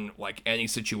you in like any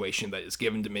situation that is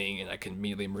given to me and I can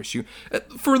immediately immerse you.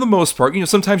 For the most part,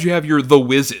 sometimes you have your The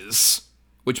Wizzes,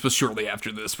 which was shortly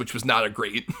after this, which was not a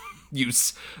great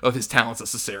use of his talents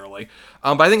necessarily.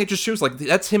 But I think it just shows like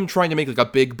that's him trying to make like a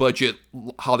big budget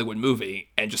Hollywood movie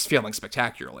and just failing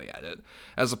spectacularly at it,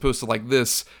 as opposed to like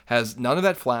this has none of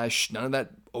that flash, none of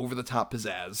that over the top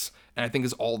pizzazz, and I think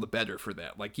is all the better for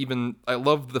that. Like even I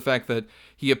love the fact that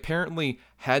he apparently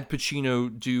had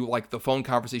Pacino do like the phone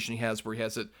conversation he has where he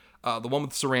has it the one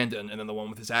with Sarandon and then the one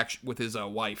with his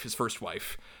wife, his first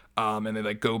wife. And they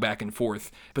like go back and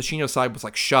forth. Pacino's side was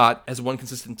like shot as one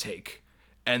consistent take.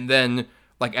 And then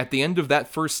like at the end of that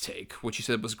first take, which he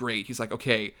said was great, he's like,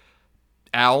 okay,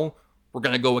 Al, we're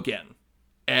going to go again.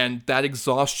 And that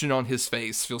exhaustion on his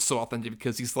face feels so authentic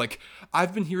because he's like,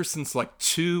 I've been here since like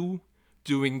 2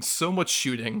 doing so much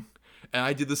shooting. And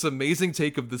I did this amazing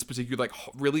take of this particular like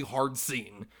really hard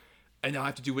scene. And now I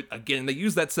have to do it again. And they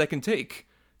use that second take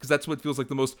because that's what feels like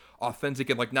the most authentic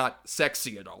and like not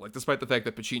sexy at all. Like despite the fact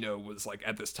that Pacino was like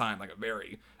at this time like a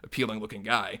very appealing looking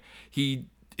guy, he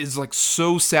is like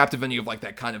so sapped of any of like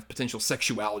that kind of potential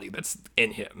sexuality that's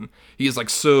in him. He is like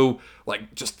so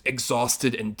like just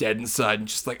exhausted and dead inside and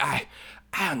just like I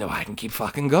don't know, I can keep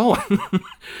fucking going.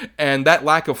 And that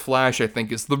lack of flash, I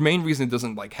think, is the main reason it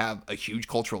doesn't like have a huge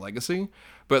cultural legacy.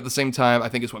 But at the same time, I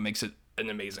think is what makes it an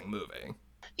amazing movie.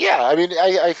 Yeah, I mean,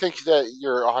 I think that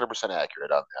you're 100%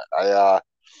 accurate on that.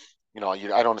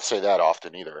 I don't say that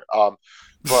often either.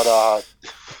 But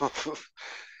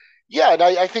yeah, and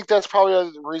I think that's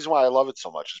probably the reason why I love it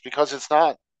so much is because it's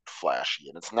not flashy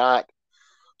and it's not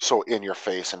so in your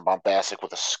face and bombastic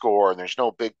with a score, and there's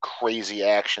no big crazy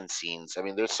action scenes. I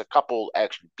mean, there's a couple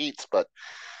action beats, but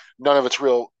none of it's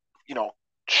real,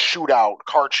 shootout,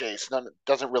 car chase. None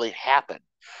doesn't really happen.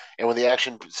 And when the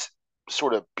action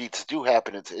sort of beats do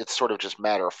happen, it's sort of just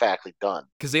matter of factly done.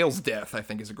 Cazale's death, I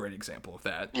think, is a great example of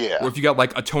that. Yeah. Where if you got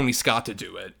like a Tony Scott to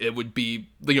do it, it would be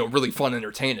really fun, and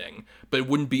entertaining, but it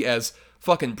wouldn't be as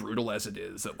fucking brutal as it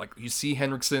is. That like you see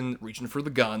Henriksen reaching for the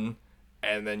gun,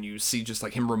 and then you see just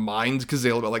like him remind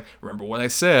Cazale about like, remember what I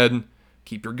said,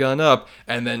 keep your gun up,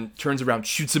 and then turns around,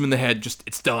 shoots him in the head. Just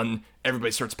it's done.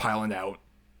 Everybody starts piling out,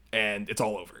 and it's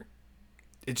all over.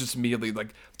 It just immediately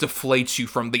like deflates you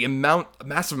from the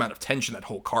massive amount of tension that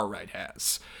whole car ride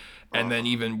has. And then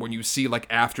even when you see like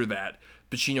after that,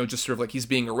 Pacino just sort of like he's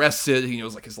being arrested, he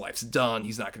knows like his life's done,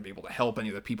 he's not going to be able to help any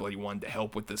of the people he wanted to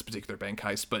help with this particular bank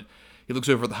heist, but he looks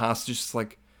over at the hostages, just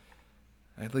like,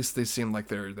 at least they seem like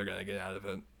they're going to get out of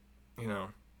it.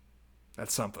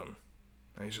 That's something.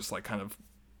 And he's just like kind of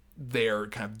there,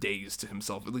 kind of dazed to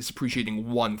himself, at least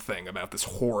appreciating one thing about this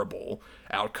horrible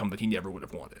outcome that he never would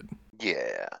have wanted.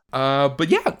 Yeah. But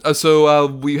yeah, so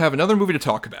we have another movie to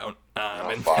talk about,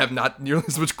 and have not nearly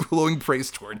as much glowing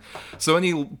praise toward. So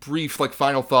any brief, like,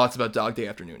 final thoughts about Dog Day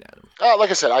Afternoon, Adam?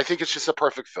 Like I said, I think it's just a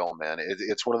perfect film, man.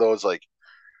 It's one of those, like,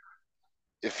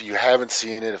 if you haven't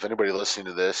seen it, if anybody listening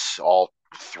to this, all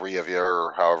 3 of you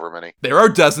or however many. There are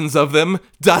dozens of them.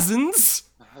 Dozens?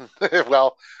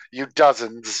 Well, you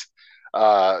dozens,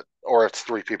 or it's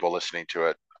 3 people listening to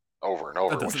it over and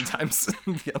over. A dozen times.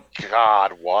 Yep.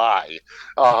 God, why?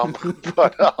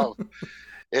 But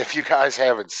if you guys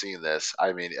haven't seen this,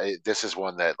 I mean, this is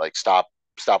one that like stop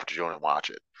what you're doing and watch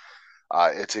it.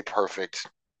 It's a perfect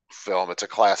film. It's a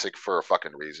classic for a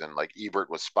fucking reason. Like Ebert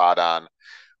was spot on,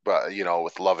 but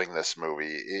with loving this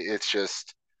movie, it's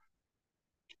just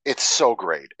it's so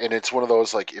great, and it's one of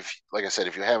those like if like I said,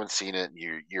 if you haven't seen it,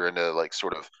 and you're into like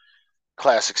sort of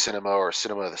classic cinema or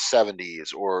cinema of the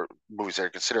 '70s or movies that are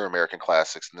considered American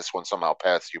classics, and this one somehow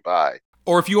passed you by.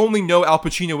 Or if you only know Al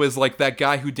Pacino as like that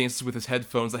guy who dances with his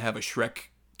headphones that have a Shrek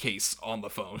case on the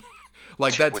phone.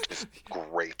 Like that, which is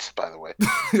great, by the way.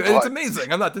 It's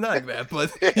amazing. I'm not denying that, but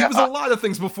he was a lot of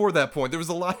things before that point. There was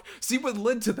a lot. See what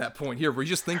led to that point here. We're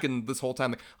just thinking this whole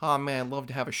time, like, oh man, I'd love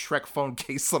to have a Shrek phone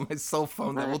case on my cell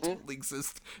phone that will totally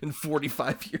exist in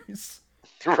 45 years.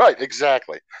 Right,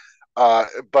 exactly.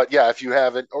 But yeah, if you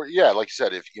haven't, or yeah, like you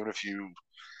said, even if you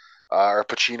are a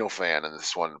Pacino fan and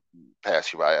this one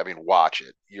passed you by, I mean, watch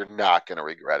it. You're not going to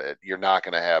regret it. You're not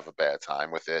going to have a bad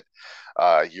time with it.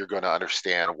 You're going to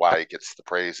understand why it gets the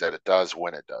praise that it does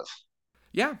when it does.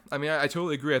 Yeah, I mean, I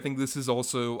totally agree. I think this is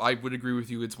also, I would agree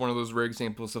with you, it's one of those rare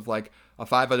examples of like a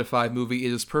 5 out of 5 movie.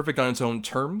 It is perfect on its own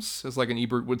terms, as like an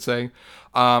Ebert would say.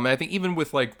 And I think even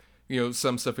with like,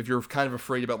 some stuff, if you're kind of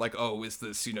afraid about like, oh, is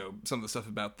this, some of the stuff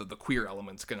about the queer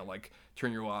elements going to like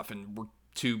turn you off, and we're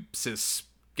two cis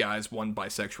guys, one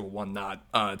bisexual, one not,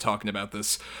 talking about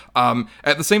this.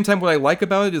 At the same time, what I like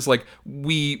about it is like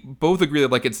we both agree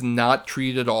that like it's not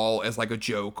treated at all as like a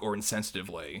joke or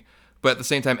insensitively. But at the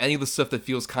same time, any of the stuff that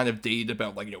feels kind of dated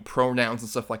about like pronouns and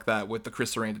stuff like that with the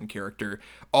Chris Sarandon character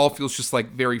all feels just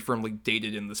like very firmly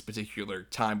dated in this particular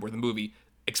time where the movie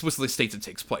explicitly states it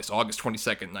takes place, August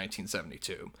 22nd,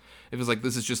 1972. It was like,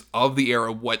 this is just of the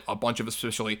era what a bunch of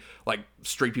especially like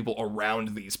straight people around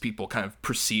these people kind of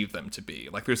perceive them to be.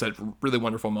 Like there's that really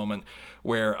wonderful moment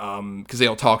where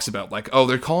Cazale talks about like, oh,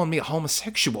 they're calling me a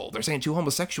homosexual. They're saying 2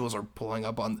 homosexuals are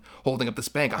holding up this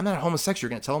bank. I'm not a homosexual.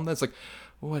 You're gonna tell them that? It's like,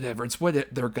 whatever. It's what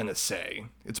they're gonna say.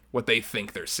 It's what they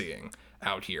think they're seeing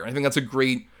out here. I think that's a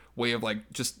great way of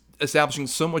like just establishing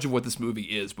so much of what this movie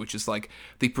is, which is like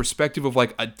the perspective of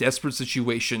like a desperate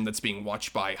situation that's being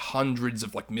watched by hundreds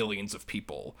of like millions of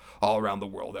people all around the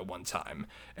world at one time.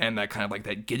 And that kind of like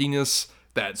that giddiness,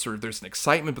 that sort of, there's an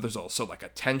excitement, but there's also like a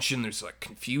tension, there's like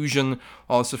confusion,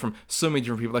 also from so many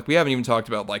different people. Like we haven't even talked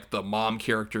about like the mom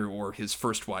character or his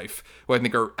first wife, who I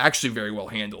think are actually very well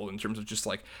handled in terms of just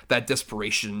like that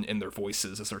desperation in their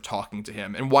voices as they're talking to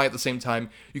him, and why at the same time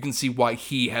you can see why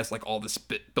he has like all this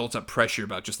built up pressure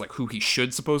about just like who he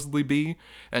should supposedly be,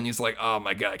 and he's like, oh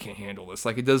my god, I can't handle this.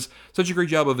 Like it does such a great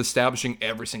job of establishing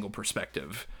every single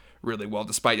perspective really well,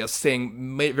 despite us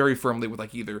staying very firmly with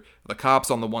like either the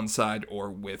cops on the one side or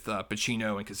with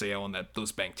Pacino and Cazale and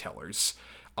those bank tellers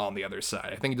on the other side.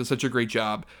 I think it does such a great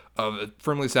job of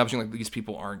firmly establishing like these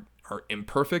people are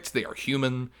imperfect, they are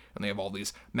human, and they have all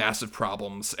these massive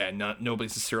problems, and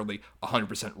nobody's necessarily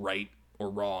 100% right or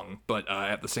wrong, but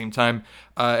at the same time,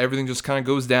 everything just kind of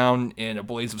goes down in a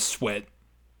blaze of sweat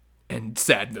and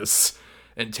sadness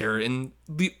and terror in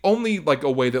the only like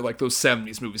a way that like those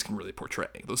 70s movies can really portray.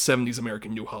 Those 70s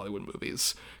American New Hollywood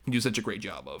movies can do such a great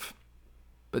job of.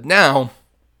 But now,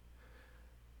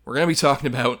 we're going to be talking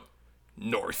about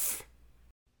North.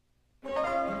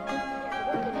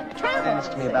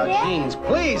 Ask me about jeans,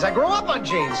 please. I grew up on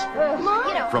jeans.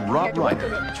 From Rob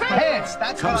Reiner Pants,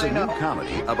 that's comes what a I new know.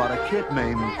 comedy about a kid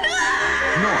named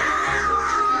North.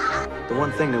 The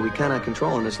one thing that we cannot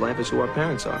control in this life is who our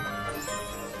parents are.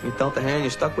 You felt the hand,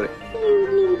 you're stuck with it. You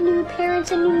need new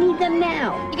parents and you need them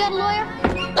now. You got a lawyer?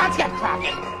 Let's get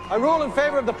cracking. I rule in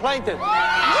favor of the plaintiff.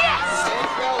 Yes!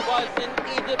 There wasn't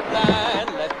either plan,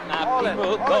 let my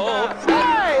people go.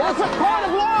 Hey, that's a court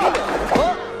of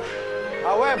law.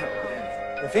 However,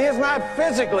 if he is not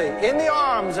physically in the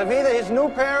arms of either his new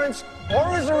parents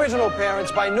or his original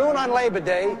parents by noon on Labor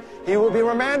Day, he will be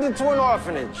remanded to an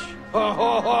orphanage. Who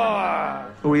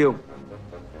are you?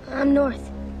 I'm North.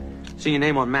 See your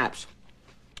name on maps.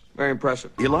 Very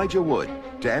impressive. Elijah Wood,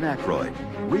 Dan Aykroyd,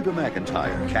 Reba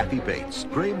McEntire, Kathy Bates,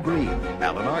 Graham Greene,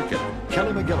 Alan Arkin,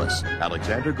 Kelly McGillis,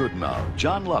 Alexander Goodenow,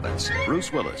 John Lovitz,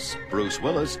 Bruce Willis,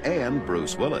 and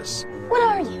Bruce Willis. What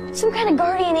are you? Some kind of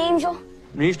guardian angel?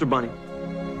 An Easter bunny.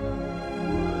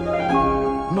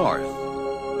 North.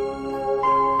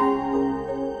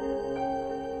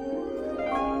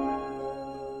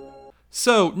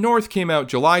 So, North came out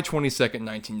July 22nd,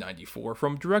 1994,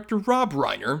 from director Rob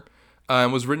Reiner,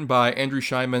 and was written by Andrew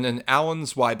Scheinman and Alan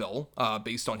Zweibel,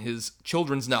 based on his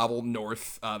children's novel,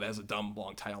 North. That has a dumb,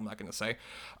 long title, I'm not going to say.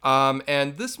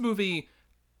 And this movie,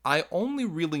 I only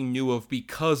really knew of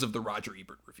because of the Roger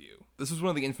Ebert review. This was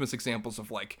one of the infamous examples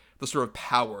of like the sort of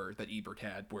power that Ebert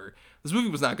had, where this movie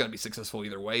was not going to be successful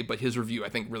either way, but his review, I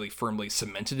think, really firmly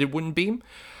cemented it wouldn't be.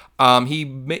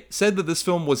 He said that this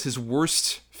film was his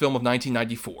worst film of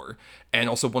 1994, and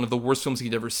also one of the worst films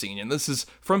he'd ever seen. And this is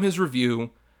from his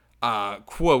review,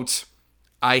 quote,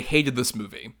 "I hated this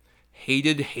movie.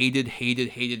 Hated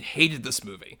this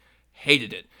movie.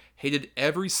 Hated it. Hated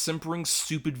every simpering,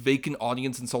 stupid, vacant,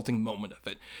 audience-insulting moment of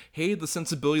it. Hated the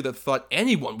sensibility that thought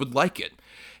anyone would like it.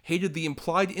 Hated the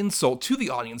implied insult to the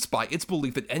audience by its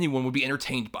belief that anyone would be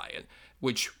entertained by it,"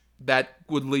 which that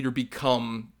would later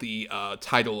become the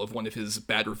title of one of his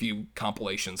bad review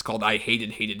compilations called "I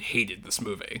hated this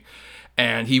movie."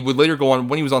 And he would later go on,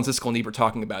 when he was on Siskel and Ebert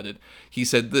talking about it, he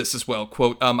said this as well,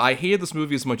 quote, "I hated this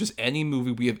movie as much as any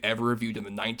movie we have ever reviewed in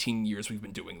the 19 years we've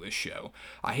been doing this show.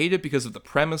 I hate it because of the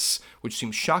premise, which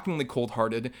seems shockingly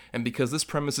cold-hearted, and because this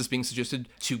premise is being suggested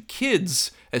to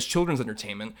kids as children's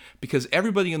entertainment, because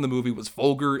everybody in the movie was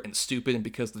vulgar and stupid, and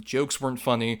because the jokes weren't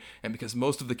funny, and because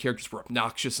most of the characters were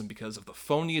obnoxious, and because of the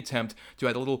phony attempt to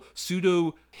add a little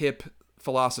pseudo-hip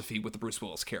philosophy with the Bruce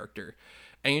Willis character."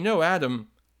 And you know, Adam,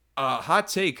 hot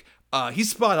take,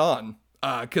 he's spot on,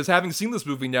 because having seen this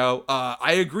movie now,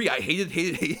 I agree, I hated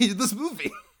this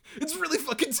movie. It's really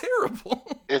fucking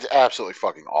terrible. It's absolutely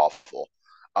fucking awful.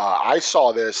 I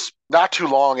saw this not too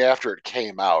long after it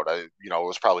came out. It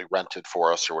was probably rented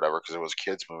for us or whatever because it was a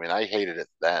kid's movie, and I hated it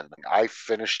then. I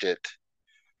finished it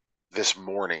this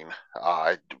morning.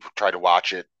 I tried to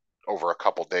watch it over a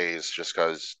couple days just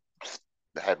because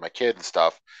I had my kid and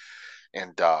stuff.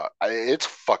 And it's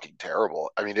fucking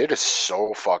terrible. I mean, it is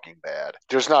so fucking bad.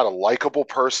 There's not a likable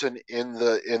person in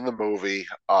the movie.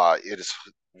 It is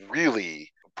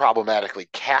really problematically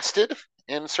casted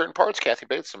in certain parts. Kathy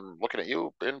Bates, I'm looking at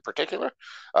you in particular.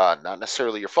 Not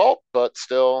necessarily your fault, but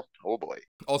still, oh boy.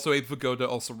 Also Abe Vigoda,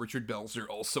 also Richard Belzer,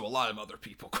 also a lot of other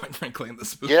people, quite frankly, in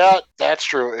this movie. Yeah, that's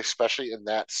true, especially in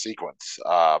that sequence.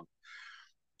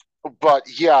 But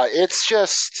yeah, it's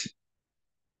just...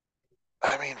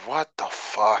 I mean, what the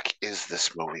fuck is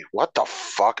this movie? What the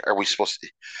fuck are we supposed to...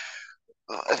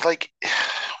 Like...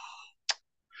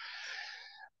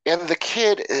 And the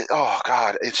kid, oh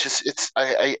god, it's just,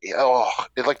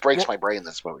 it like breaks my brain,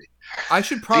 this movie. I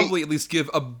should probably at least give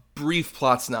a brief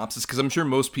plot synopsis, because I'm sure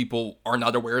most people are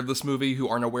not aware of this movie, who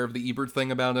aren't aware of the Ebert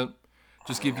thing about it.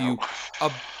 Just give you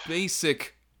a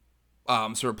basic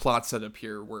sort of plot setup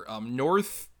here, where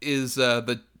North is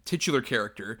the titular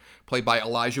character, played by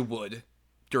Elijah Wood,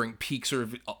 during peak sort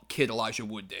of kid Elijah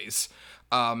Wood days.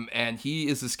 And he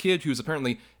is this kid who's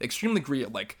apparently extremely great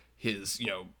at, like, his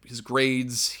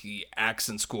grades. He acts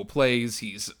in school plays.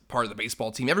 He's part of the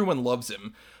baseball team. Everyone loves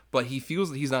him, but he feels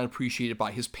that he's not appreciated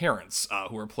by his parents,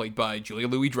 who are played by Julia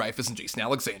Louis-Dreyfus and Jason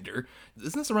Alexander.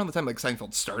 Isn't this around the time, like,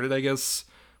 Seinfeld started, I guess?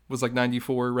 Was like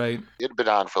 94, right? It had been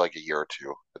on for like a year or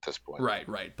two at this point.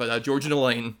 Right. But George and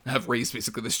Elaine have raised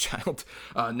basically this child,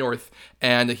 North,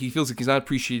 and he feels like he's not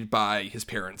appreciated by his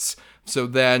parents. So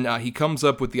then he comes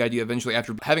up with the idea eventually,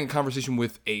 after having a conversation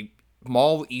with a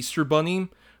mall Easter bunny,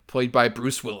 played by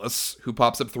Bruce Willis, who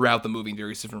pops up throughout the movie in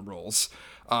various different roles.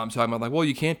 So I'm like, well,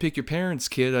 you can't pick your parents,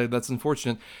 kid. That's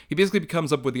unfortunate. He basically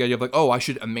comes up with the idea of like, oh, I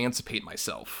should emancipate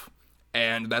myself.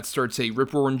 And that starts a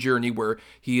rip-roaring journey where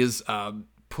he is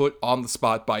put on the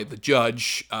spot by the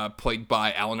judge, played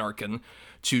by Alan Arkin,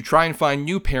 to try and find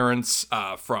new parents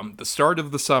from the start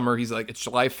of the summer. He's like, it's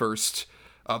July 1st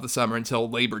of the summer until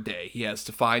Labor Day. He has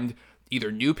to find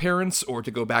either new parents or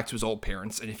to go back to his old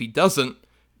parents. And if he doesn't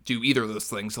do either of those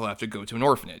things, he'll have to go to an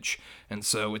orphanage. And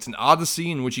so it's an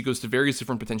odyssey in which he goes to various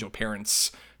different potential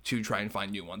parents to try and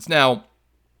find new ones. Now,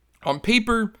 on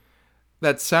paper,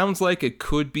 that sounds like it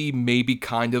could be maybe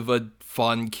kind of a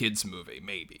fun kids movie,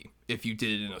 maybe, if you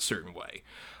did it in a certain way.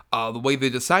 The way they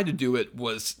decided to do it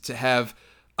was to have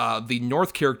the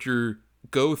North character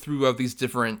go through these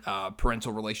different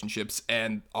parental relationships,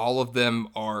 and all of them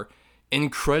are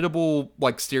incredible,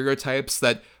 like, stereotypes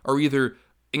that are either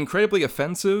incredibly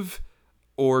offensive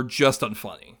or just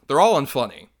unfunny. They're all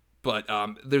unfunny, but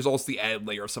there's also the added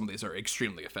layer of some of these are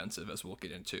extremely offensive, as we'll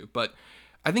get into. But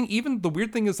I think even the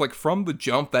weird thing is, like, from the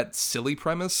jump, that silly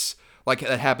premise, like,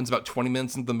 that happens about 20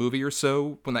 minutes into the movie or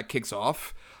so when that kicks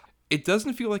off, it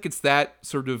doesn't feel like it's that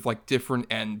sort of, like, different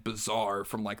and bizarre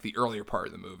from, like, the earlier part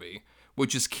of the movie,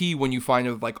 which is key when you find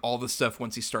out, like, all the stuff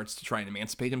once he starts to try and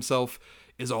emancipate himself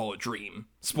is all a dream.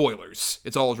 Spoilers.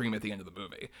 It's all a dream at the end of the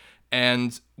movie.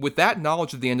 And with that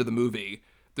knowledge at the end of the movie,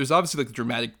 there's obviously, like, the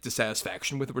dramatic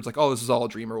dissatisfaction with it, where it's like, oh, this is all a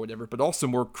dream or whatever, but also,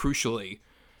 more crucially,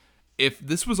 if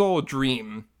this was all a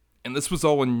dream and this was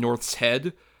all in North's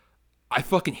head, I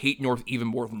fucking hate North even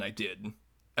more than I did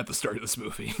at the start of this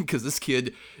movie, because this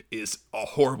kid is a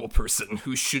horrible person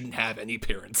who shouldn't have any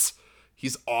parents.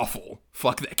 He's awful.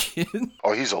 Fuck that kid.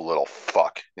 Oh, he's a little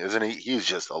fuck, isn't he? He's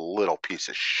just a little piece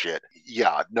of shit.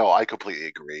 Yeah, no, I completely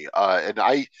agree. And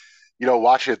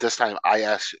watching it this time,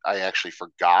 I actually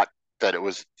forgot that it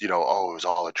was, it was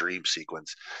all a dream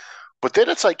sequence. But then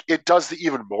it's like it does the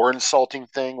even more insulting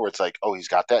thing where it's like, oh, he's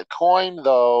got that coin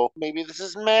though. Maybe this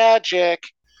is magic.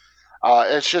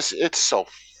 It's so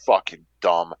fucking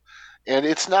dumb, and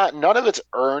it's not. None of it's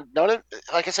earned.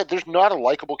 Like I said, there's not a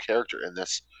likable character in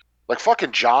this. Like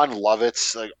fucking John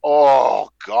Lovitz, like oh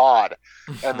god,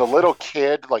 and the little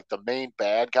kid, like the main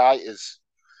bad guy is.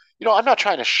 I'm not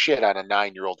trying to shit on a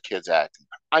 9-year-old kid's acting.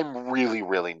 I'm really,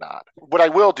 really not. What I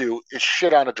will do is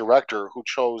shit on a director who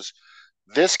chose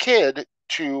this kid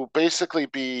to basically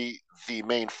be the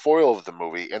main foil of the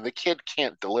movie, and the kid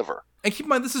can't deliver. And keep in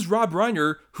mind, this is Rob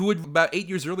Reiner, who had, about 8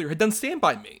 years earlier, had done Stand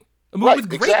By Me, a movie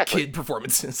with great kid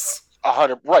performances.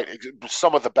 100, right,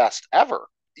 some of the best ever.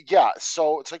 Yeah,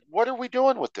 so it's like, what are we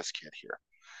doing with this kid here?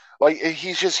 Like,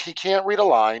 he can't read a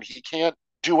line, he can't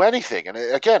do anything. And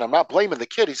again, I'm not blaming the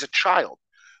kid, he's a child.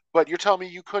 But you're telling me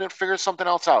you couldn't figure something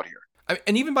else out here?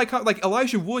 And even like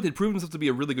Elijah Wood had proven himself to be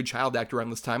a really good child actor around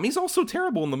this time. And he's also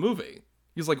terrible in the movie.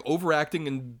 He's like overacting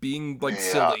and being like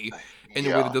silly in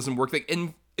a way that doesn't work.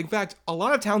 And in fact, a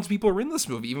lot of talented people are in this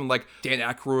movie. Even like Dan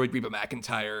Aykroyd, Reba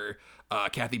McEntire,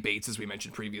 Kathy Bates, as we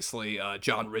mentioned previously,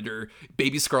 John Ritter,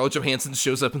 baby Scarlett Johansson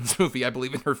shows up in this movie, I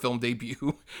believe, in her film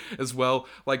debut as well.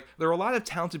 Like, there are a lot of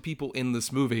talented people in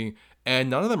this movie, and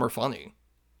none of them are funny.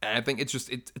 And I think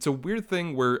it's a weird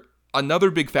thing where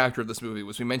another big factor of this movie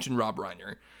was we mentioned Rob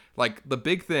Reiner. Like, the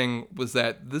big thing was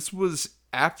that this was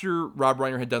after Rob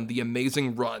Reiner had done the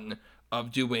amazing run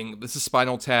of doing This Is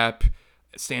Spinal Tap,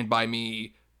 Stand By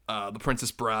Me, The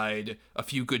Princess Bride, A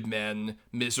Few Good Men,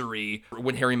 Misery,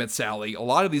 When Harry Met Sally, a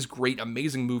lot of these great,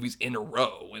 amazing movies in a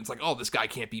row. And it's like, oh, this guy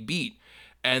can't be beat.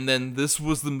 And then this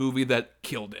was the movie that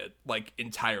killed it, like,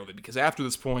 entirely. Because after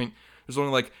this point, there's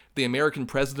only, like, The American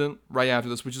President right after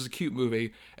this, which is a cute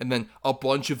movie, and then a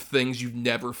bunch of things you've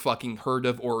never fucking heard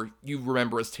of or you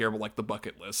remember as terrible, like The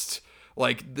Bucket List.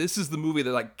 Like, this is the movie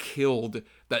that, like, killed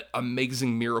that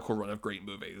amazing miracle run of great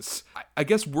movies. I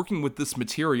guess working with this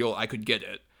material, I could get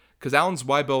it. Because Alan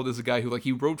Zweibelt is a guy who, like,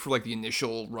 he wrote for, like, the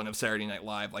initial run of Saturday Night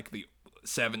Live, like, the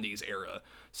 70s era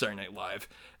Saturday Night Live.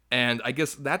 And I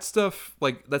guess that stuff,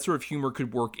 like, that sort of humor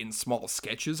could work in small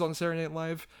sketches on Saturday Night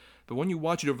Live. But when you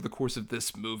watch it over the course of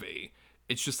this movie,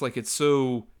 it's just, like, it's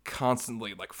so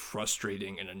constantly, like,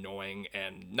 frustrating and annoying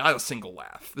and not a single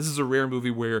laugh. This is a rare movie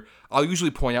where I'll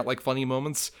usually point out, like, funny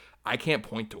moments. I can't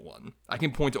point to one. I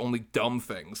can point to only dumb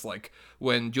things, like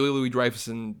when Julia Louis-Dreyfus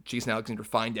and Jason Alexander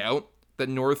find out that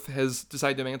North has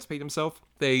decided to emancipate himself.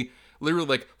 They literally,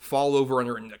 like, fall over and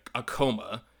are in a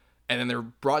coma, and then they're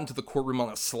brought into the courtroom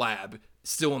on a slab,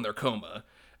 still in their coma.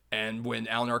 And when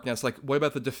Alan Arkin asks, like, what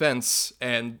about the defense?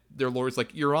 And their lawyer's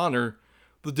like, Your Honor,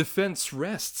 the defense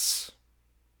rests.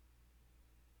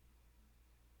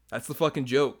 That's the fucking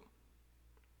joke.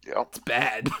 Yep. It's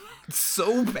bad. It's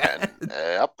so bad.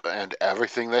 And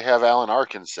everything they have Alan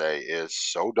Arkin say is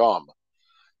so dumb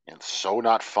and so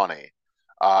not funny.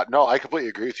 No, I completely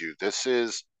agree with you. This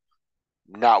is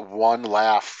not one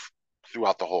laugh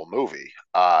throughout the whole movie.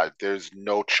 There's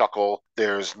no chuckle.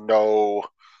 There's no,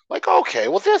 like, okay,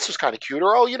 well, this was kind of cute.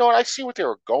 Or, oh, you know what? I see what they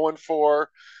were going for.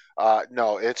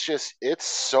 No, it's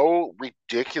so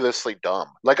ridiculously dumb.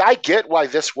 Like, I get why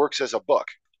this works as a book.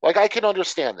 Like, I can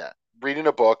understand that. Reading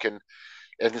a book and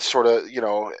sort of,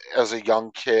 as a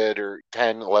young kid or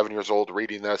 10, 11 years old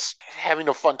reading this, having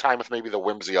a fun time with maybe the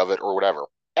whimsy of it or whatever.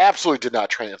 Absolutely did not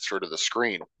transfer to the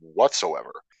screen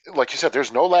whatsoever. Like you said,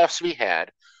 there's no laughs to be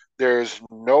had. There's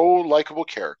no likable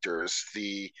characters.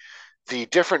 The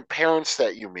different parents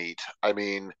that you meet, I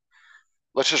mean,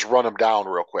 let's just run them down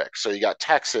real quick. So you got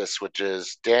Texas, which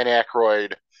is Dan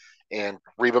Aykroyd and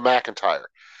Reba McEntire.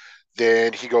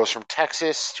 Then he goes from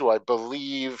Texas to, I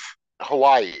believe,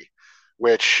 Hawaii,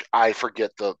 which I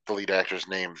forget the lead actor's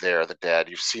name there, the dad.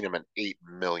 You've seen him in 8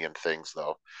 million things,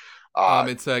 though.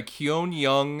 It's Keone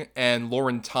Young and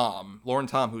Lauren Tom. Lauren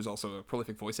Tom, who's also a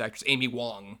prolific voice actress. Amy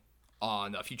Wong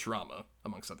on Futurama,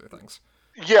 amongst other things.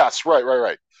 Yes,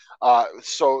 right.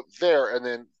 So there, and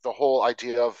then the whole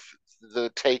idea of the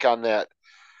take on that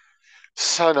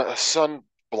sunblock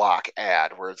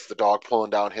ad where it's the dog pulling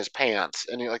down his pants,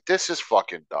 and you're like, this is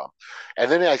fucking dumb. And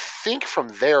then I think from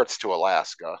there it's to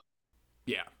Alaska.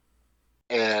 Yeah.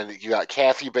 And you got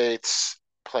Kathy Bates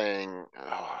playing,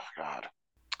 oh God,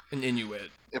 an Inuit.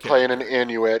 Playing an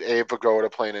Inuit, Abe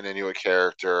Vigoda playing an Inuit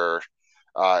character.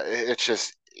 It's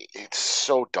just, it's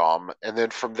so dumb. And then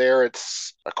from there,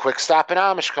 it's a quick stop in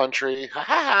Amish country. Ha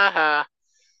ha ha ha.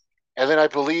 And then I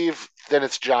believe then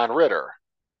it's John Ritter.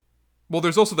 Well,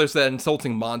 there's that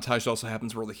insulting montage that also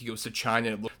happens where like he goes to China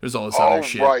and there's all this other Oh,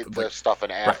 shit. right. Like, The stuff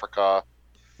in Africa.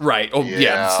 right. Oh, yeah, the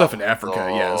Yeah. stuff in Africa,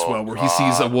 yeah, as well, where he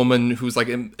sees a woman who's like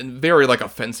in very like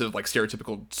offensive, like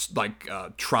stereotypical like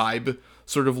tribe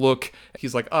sort of look.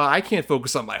 He's like, I can't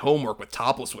focus on my homework with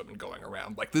topless women going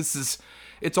around. Like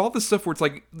it's all this stuff where it's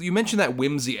like, you mentioned that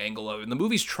whimsy angle of it, and the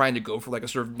movie's trying to go for like a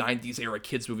sort of 90s era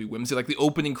kids movie whimsy. Like the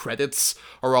opening credits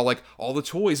are all like all the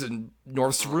toys in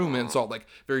North's room, and it's all like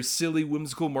very silly,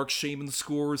 whimsical. Mark Shaman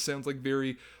score sounds like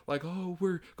very like, oh,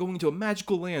 we're going to a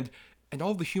magical land. And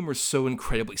all the humor is so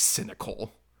incredibly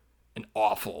cynical and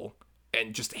awful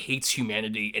and just hates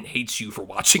humanity and hates you for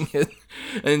watching it.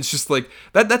 And it's just like,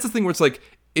 that's the thing where it's like,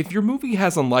 if your movie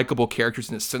has unlikable characters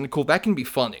and is cynical, that can be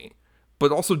funny.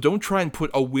 But also don't try and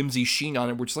put a whimsy sheen on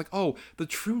it where it's like, oh, the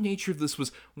true nature of this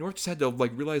was North just had to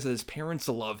like realize that his parents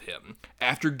love him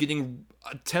after getting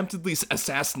attemptedly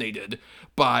assassinated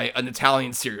by an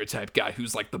Italian stereotype guy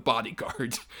who's like the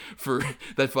bodyguard for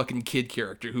that fucking kid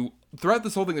character who throughout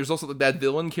this whole thing there's also that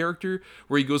villain character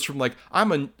where he goes from like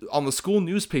on the school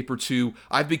newspaper to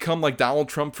I've become like Donald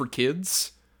Trump for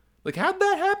kids. Like, how'd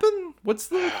that happen? What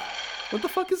the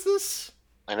fuck is this?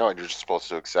 I know, and you're just supposed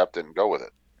to accept it and go with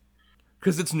it.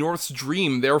 Because it's North's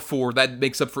dream, therefore that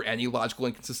makes up for any logical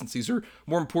inconsistencies, or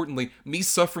more importantly, me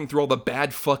suffering through all the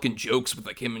bad fucking jokes with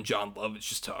like him and John Lovitz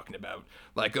just talking about,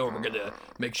 like, oh, we're gonna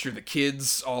make sure the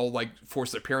kids all like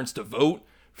force their parents to vote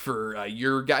for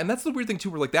your guy, and that's the weird thing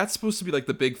too, where like that's supposed to be like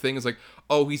the big thing is like,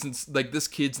 oh, like this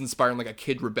kid's inspiring like a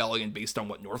kid rebellion based on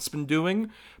what North's been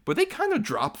doing, but they kind of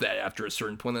drop that after a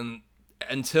certain point, and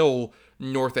until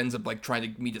North ends up like trying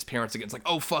to meet his parents again. It's like,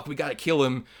 oh fuck, we gotta kill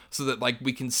him so that like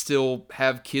we can still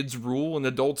have kids rule and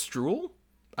adults drool,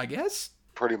 I guess.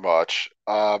 Pretty much.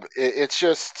 It's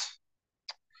just,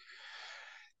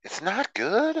 it's not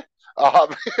good.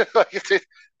 Like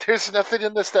there's nothing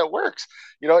in this that works.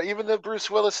 You know, even the Bruce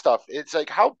Willis stuff. It's like,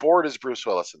 how bored is Bruce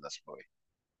Willis in this movie?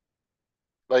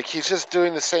 Like he's just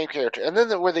doing the same character, and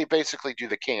then where they basically do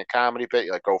the King of Comedy bit,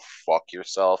 you're like, go fuck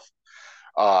yourself.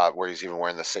 Where he's even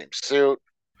wearing the same suit.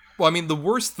 Well, I mean, the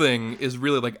worst thing is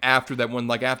really like after that one,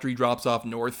 like after he drops off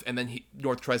North, and then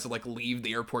North tries to like leave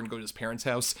the airport and go to his parents'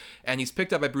 house, and he's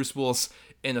picked up by Bruce Willis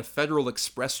in a Federal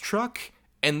Express truck,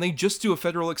 and they just do a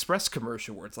Federal Express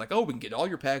commercial where it's like, oh, we can get all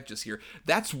your packages here.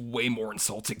 That's way more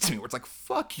insulting to me, where it's like,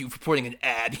 fuck you for putting an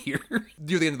ad here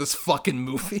near the end of this fucking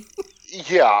movie.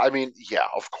 Yeah, I mean, yeah,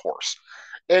 of course.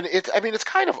 And it's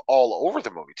kind of all over the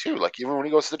movie too. Like even when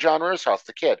he goes to the John Ritter's house,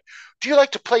 the kid, do you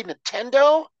like to play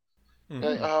Nintendo?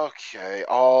 Mm-hmm. Okay,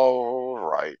 all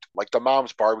right. Like the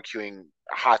mom's barbecuing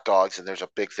hot dogs, and there's a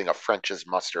big thing of French's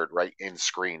mustard right in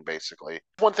screen, basically.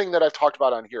 One thing that I've talked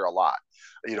about on here a lot,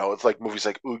 you know, it's like movies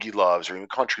like Oogie Loves or even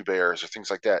Country Bears or things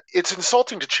like that. It's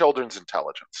insulting to children's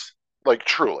intelligence. Like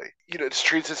truly, you know, it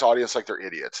treats its audience like they're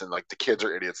idiots, and like the kids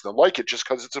are idiots. And they like it just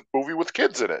because it's a movie with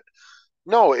kids in it.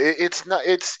 No, it's not.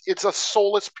 It's a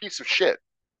soulless piece of shit.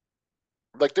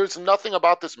 Like there's nothing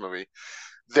about this movie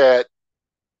that,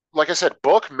 like I said,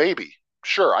 book maybe.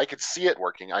 Sure, I could see it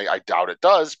working. I doubt it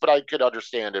does, but I could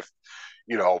understand if,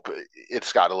 you know,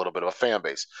 it's got a little bit of a fan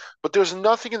base. But there's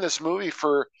nothing in this movie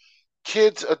for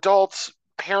kids, adults,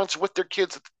 parents with their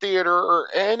kids at the theater, or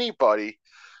anybody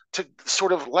to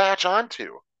sort of latch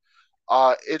onto.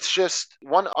 It's just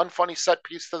one unfunny set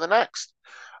piece to the next,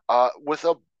 with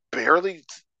a barely,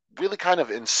 really kind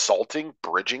of insulting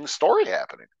bridging story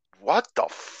happening. What the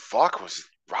fuck was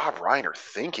Rob Reiner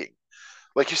thinking?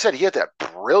 Like you said, he had that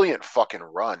brilliant fucking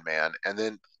run, man. And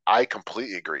then I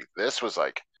completely agree. This was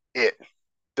like it.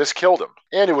 This killed him.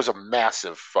 And it was a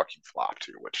massive fucking flop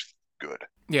too, which is good.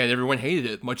 Yeah, and everyone hated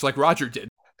it, much like Roger did.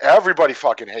 Everybody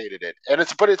fucking hated it.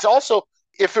 But it's also,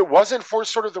 if it wasn't for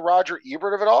sort of the Roger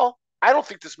Ebert of it all, I don't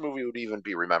think this movie would even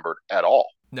be remembered at all.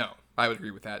 No, I would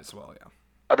agree with that as well, yeah.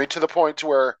 I mean, to the point to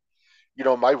where, you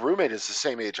know, my roommate is the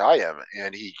same age I am,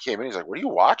 and he came in, he's like, what are you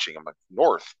watching? I'm like,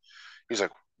 North. He's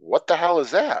like, what the hell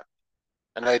is that?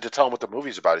 And I had to tell him what the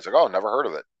movie's about. He's like, oh, never heard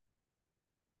of it.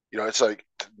 You know, it's like,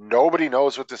 nobody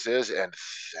knows what this is, and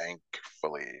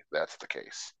thankfully that's the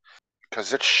case.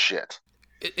 Because it's shit.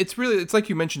 It's like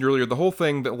you mentioned earlier, the whole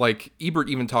thing that, like, Ebert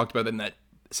even talked about in that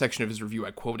section of his review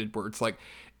I quoted, where it's like,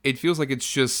 it feels like it's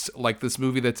just like this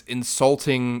movie that's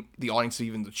insulting the audience,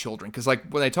 even the children. Because like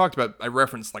when I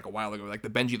referenced like a while ago, like the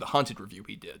Benji the Hunted review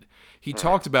he did. He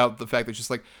talked about the fact that just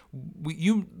like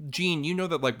Gene, you know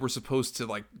that like we're supposed to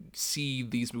like see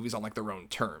these movies on like their own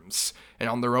terms, and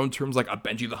on their own terms, like a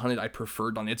Benji the Hunted I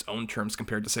preferred on its own terms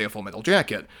compared to say a Full Metal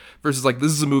Jacket. Versus like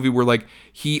this is a movie where like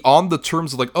he on the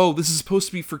terms of like, oh, this is supposed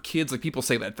to be for kids. Like people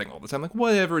say that thing all the time, like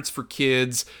whatever, it's for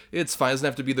kids, it's fine, it doesn't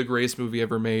have to be the greatest movie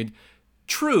ever made.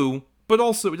 True, but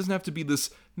also it doesn't have to be this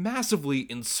massively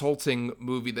insulting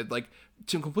movie that like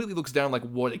completely looks down like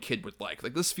what a kid would like.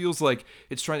 Like this feels like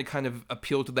it's trying to kind of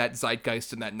appeal to that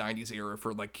zeitgeist in that 90s era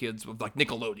for like kids with like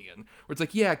Nickelodeon, where it's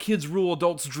like, yeah, kids rule,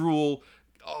 adults drool.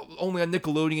 Only on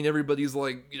Nickelodeon everybody's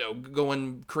like, you know,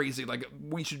 going crazy, like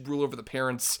we should rule over the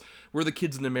parents, we're the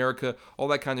kids in America, all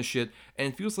that kind of shit.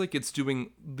 And it feels like it's doing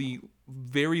the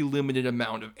very limited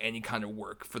amount of any kind of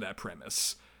work for that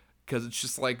premise. Because it's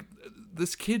just like,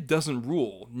 this kid doesn't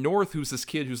rule. North, who's this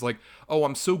kid who's like, oh,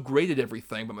 I'm so great at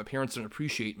everything, but my parents don't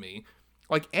appreciate me.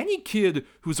 Like, any kid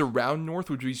who's around North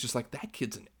would be just like, that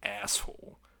kid's an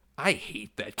asshole. I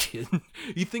hate that kid.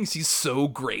 He thinks he's so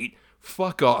great.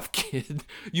 Fuck off, kid.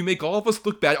 You make all of us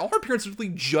look bad. All our parents really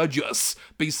judge us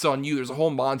based on you. There's a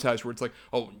whole montage where it's like,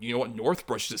 oh, you know what? North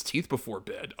brushes his teeth before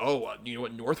bed. Oh, you know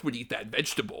what? North would eat that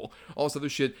vegetable. All this other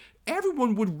shit.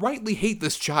 Everyone would rightly hate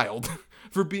this child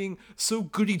for being so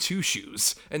goody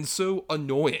two-shoes and so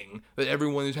annoying that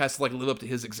everyone has to like live up to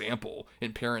his example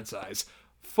in parents' eyes.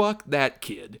 Fuck that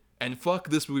kid. And fuck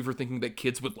this movie for thinking that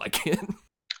kids would like it.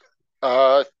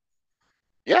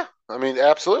 Yeah, I mean,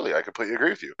 absolutely. I completely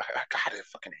agree with you. God, I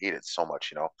fucking hate it so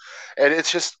much, you know? And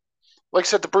it's just, like I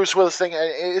said, the Bruce Willis thing,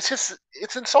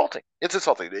 it's insulting. It's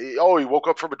insulting. Oh, he woke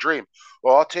up from a dream.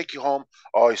 Well, I'll take you home.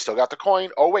 Oh, he still got the coin.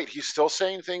 Oh, wait, he's still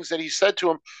saying things that he said to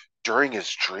him during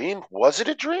his dream. Was it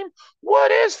a dream?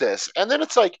 What is this? And then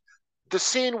it's like the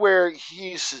scene where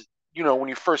he's, you know, when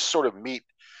you first sort of meet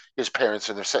his parents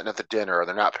and they're sitting at the dinner or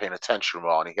they're not paying attention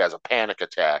well and he has a panic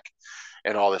attack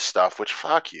and all this stuff, which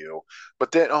fuck you.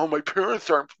 But then, oh, my parents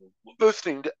aren't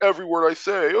listening to every word I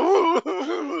say.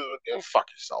 Fuck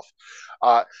yourself.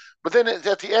 But then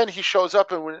at the end, he shows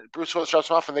up, and when Bruce Willis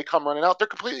drops him off and they come running out, they're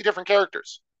completely different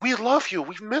characters. We love you.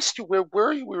 We missed you. Where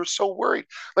were you? We were so worried.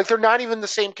 Like, they're not even the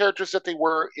same characters that they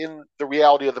were in the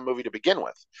reality of the movie to begin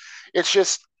with. It's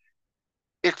just,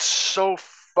 it's so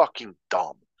fucking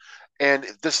dumb. And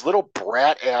this little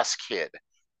brat ass kid,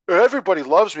 everybody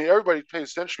loves me, everybody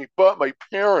pays attention to me, but my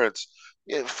parents.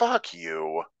 Yeah, fuck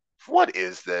you. What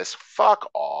is this? Fuck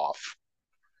off.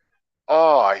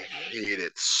 Oh, I hate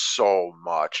it so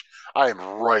much. I am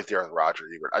right there with Roger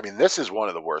Ebert. I mean, this is one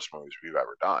of the worst movies we've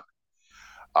ever done.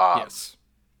 Yes.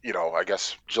 You know, I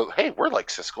guess, hey, we're like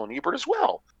Siskel and Ebert as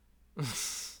well.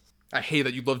 I hate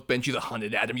that you loved Benji the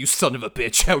Hunted, Adam, you son of a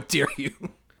bitch. How dare you?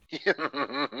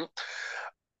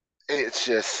 It's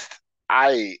just,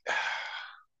 I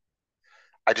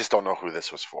just don't know who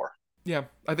this was for. Yeah,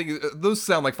 I think those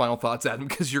sound like final thoughts, Adam,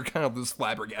 because you're kind of this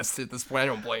flabbergasted at this point. I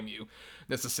don't blame you,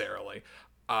 necessarily.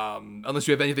 Unless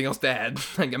you have anything else to add.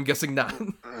 I'm guessing not.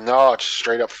 No, it's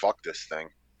straight up fuck this thing.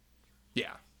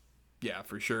 Yeah,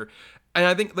 for sure. And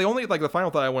I think the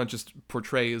final thought I want to just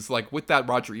portray is, like, with that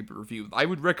Roger Ebert review, I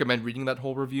would recommend reading that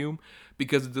whole review,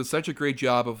 because it does such a great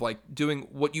job of, like, doing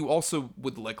what you also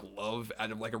would, like, love out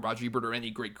of, like, a Roger Ebert or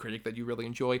any great critic that you really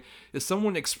enjoy, is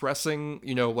someone expressing,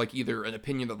 you know, like, either an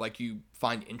opinion that, like, you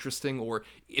find interesting, or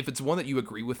if it's one that you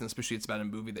agree with, and especially it's about a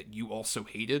movie that you also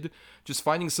hated, just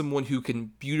finding someone who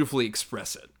can beautifully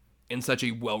express it in such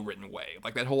a well-written way.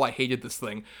 Like, that whole I hated this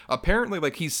thing. Apparently,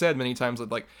 like, he said many times that,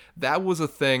 like, that was a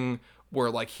thing where,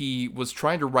 like, he was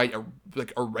trying to write a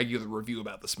regular review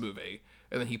about this movie,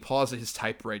 and then he paused at his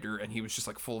typewriter, and he was just,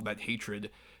 like, full of that hatred,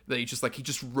 that he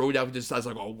just wrote out just as,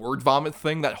 like, a word vomit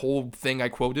thing, that whole thing I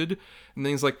quoted, and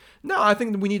then he's like, no, I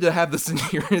think we need to have this in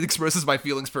here, it expresses my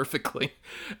feelings perfectly.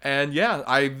 And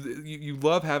yeah, you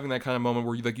love having that kind of moment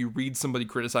where you read somebody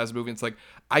criticize a movie, and it's like,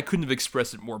 I couldn't have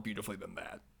expressed it more beautifully than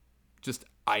that. Just,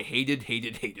 I hated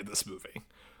this movie.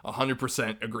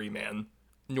 100% agree, man.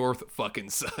 North fucking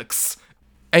sucks.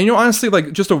 And, you know, honestly,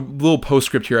 like, just a little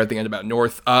postscript here at the end about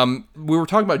North. We were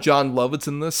talking about John Lovitz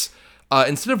in this.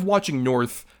 Instead of watching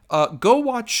North, go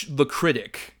watch The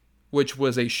Critic, which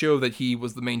was a show that he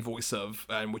was the main voice of,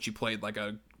 in which he played, like,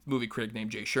 a movie critic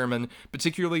named Jay Sherman.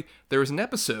 Particularly, there was an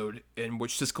episode in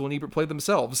which Siskel and Ebert played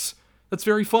themselves. That's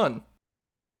very fun.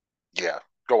 Yeah,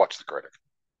 go watch The Critic.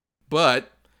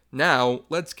 But now,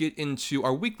 let's get into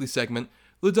our weekly segment,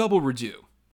 The Double Redo.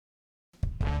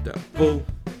 Double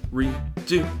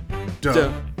redo.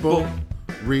 Double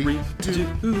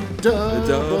redo.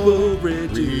 Double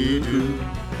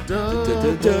redo.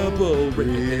 Double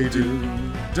redo.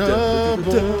 Double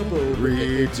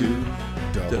redo.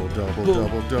 Double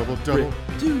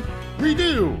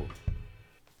redo.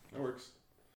 That works.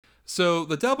 So,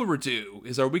 the Double Redo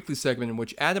is our weekly segment in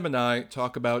which Adam and I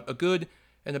talk about a good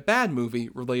and a bad movie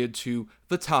related to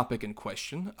the topic in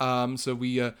question. So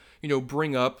we,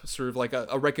 bring up sort of like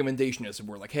a recommendation, as it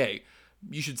were, like, hey,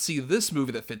 you should see this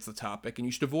movie that fits the topic, and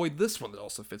you should avoid this one that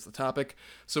also fits the topic.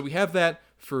 So we have that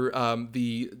for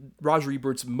the Roger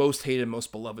Ebert's most hated,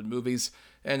 most beloved movies.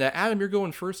 And Adam, you're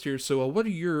going first here. So what are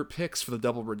your picks for the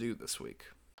Double Redo this week?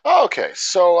 Okay,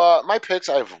 so my picks,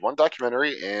 I have one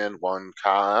documentary and one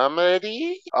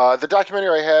comedy. The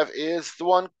documentary I have is the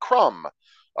one Crumb,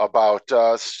 about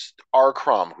R.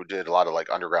 Crumb, who did a lot of like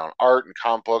underground art and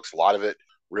comic books, a lot of it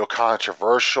real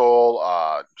controversial,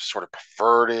 sort of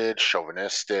perverted,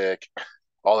 chauvinistic,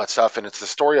 all that stuff. And it's the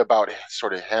story about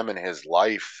sort of him and his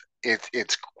life.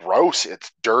 It's gross, it's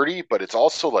dirty, but it's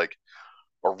also like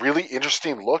a really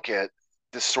interesting look at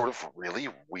this sort of really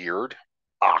weird,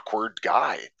 awkward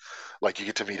guy. Like you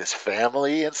get to meet his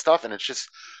family and stuff, and it's just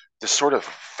this sort of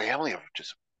family of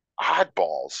just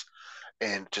oddballs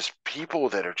and just people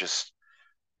that are just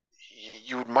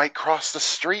you might cross the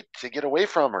street to get away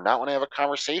from or not want to have a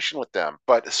conversation with them.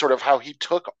 But sort of how he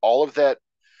took all of that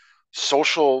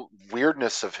social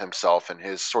weirdness of himself and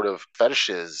his sort of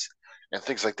fetishes and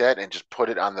things like that and just put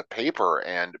it on the paper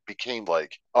and became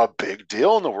like a big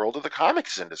deal in the world of the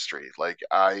comics industry. Like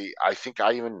I think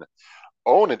I even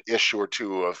own an issue or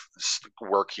two of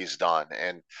work he's done,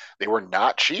 and they were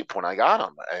not cheap when I got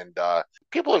them. And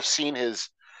people have seen his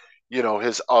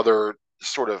other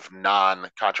sort of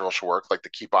non-controversial work, like the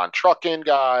Keep On Truckin'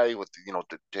 guy with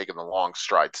taking the long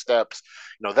stride steps.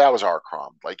 That was R.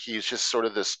 Crumb. Like he's just sort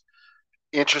of this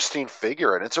interesting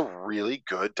figure, and it's a really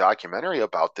good documentary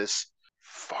about this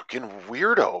fucking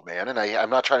weirdo, man. And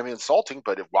I'm not trying to be insulting,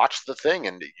 but watch the thing,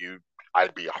 and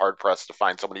I'd be hard pressed to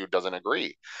find somebody who doesn't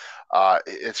agree.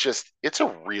 It's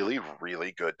a really,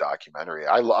 really good documentary.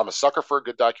 I'm a sucker for a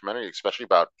good documentary, especially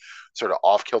about sort of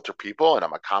off kilter people, and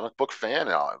I'm a comic book fan.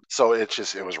 So it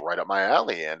was right up my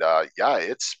alley, and yeah,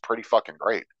 it's pretty fucking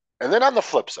great. And then on the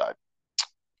flip side,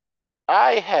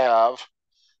 I have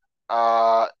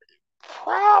uh,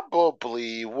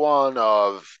 probably one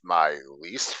of my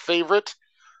least favorite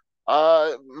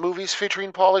movies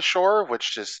featuring Pauly Shore,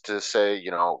 which is to say,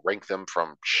 rank them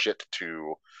from shit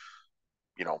to,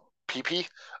 PP.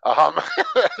 Um,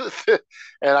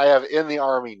 and I have In the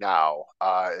Army Now.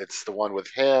 It's the one with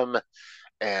him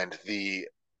and the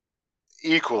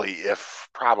equally, if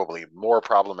probably more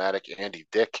problematic, Andy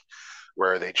Dick,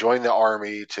 where they join the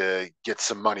army to get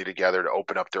some money together to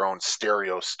open up their own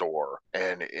stereo store.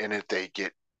 And in it, they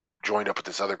get joined up with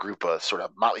this other group of sort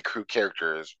of Motley Crue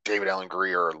characters, David Allen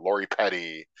Greer, Lori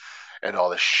Petty, and all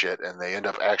this shit. And they end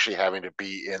up actually having to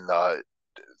be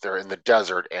they're in the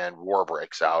desert, and war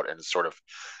breaks out, and sort of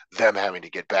them having to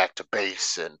get back to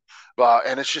base. And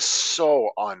it's just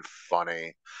so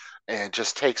unfunny, and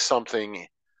just takes something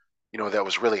that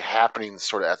was really happening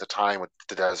sort of at the time with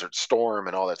the Desert Storm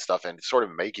and all that stuff, and sort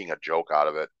of making a joke out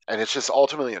of it. And it's just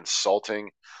ultimately insulting.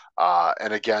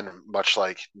 And again, much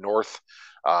like North,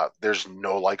 there's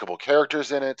no likable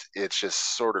characters in it. It's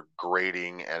just sort of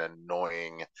grating and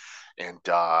annoying. And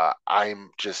I'm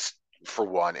just, for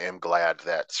one, am glad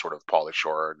that sort of Pauly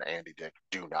Shore and Andy Dick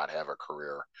do not have a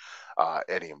career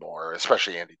anymore,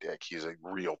 especially Andy Dick. He's a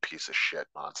real piece of shit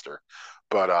monster.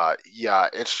 But yeah,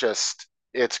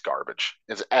 it's garbage.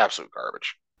 It's absolute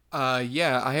garbage.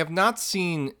 Yeah, I have not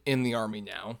seen In the Army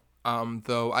Now.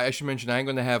 Though I should mention I'm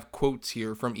going to have quotes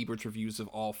here from Ebert's reviews of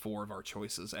all four of our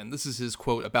choices, and this is his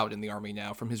quote about In the Army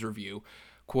Now from his review.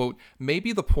 Quote,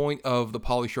 maybe the point of the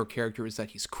Pauly Shore character is that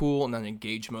he's cool and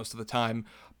unengaged most of the time.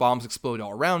 Bombs explode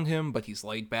all around him, but he's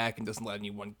laid back and doesn't let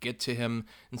anyone get to him.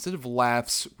 Instead of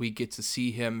laughs, we get to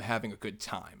see him having a good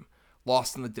time.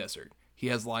 Lost in the desert. He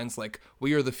has lines like,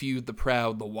 "We are the few, the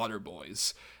proud, the water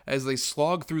boys." As they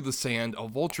slog through the sand, a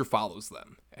vulture follows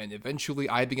them, and eventually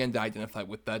I began to identify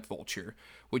with that vulture,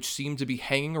 which seemed to be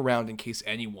hanging around in case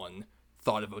anyone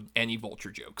thought of any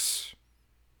vulture jokes.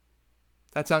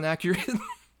 That sound accurate?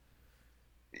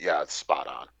 Yeah, it's spot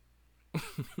on.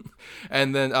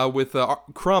 And then with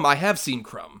Crumb, I have seen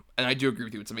Crumb, and I do agree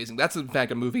with you. It's amazing. That's, in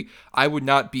fact, a movie I would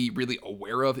not be really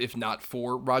aware of if not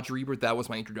for Roger Ebert. That was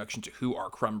my introduction to who R.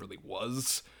 Crumb really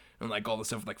was, and like all the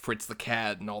stuff with, like Fritz the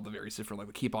Cat and all the various different, like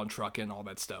the Keep On Truckin' and all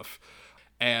that stuff.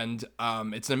 And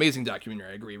it's an amazing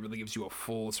documentary. I agree. It really gives you a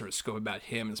full sort of scope about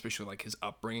him, especially like his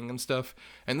upbringing and stuff.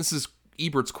 And this is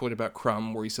Ebert's quote about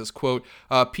Crumb, where he says, quote,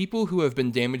 people who have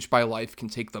been damaged by life can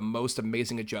take the most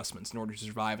amazing adjustments in order to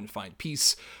survive and find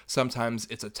peace. Sometimes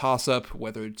it's a toss-up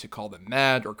whether to call them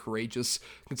mad or courageous.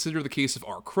 Consider the case of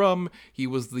R. Crumb. He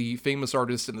was the famous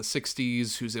artist in the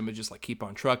 60s whose images like Keep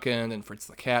on Truckin' and Fritz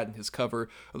the Cat and his cover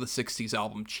of the 60s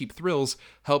album Cheap Thrills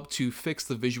helped to fix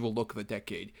the visual look of the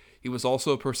decade. He was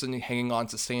also a person hanging on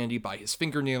to sanity by his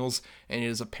fingernails, and it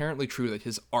is apparently true that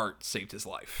his art saved his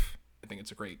life. I think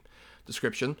it's a great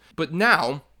description. But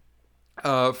now,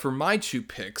 for my two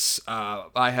picks,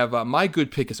 I have my good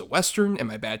pick is a Western, and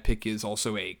my bad pick is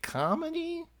also a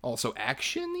comedy, also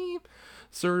action-y,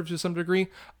 sort of to some degree.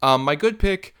 My good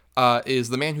pick is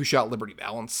The Man Who Shot Liberty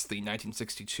Valance, the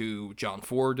 1962 John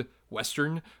Ford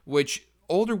Western, which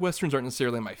older Westerns aren't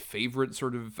necessarily my favorite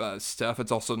sort of stuff.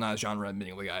 It's also not a genre,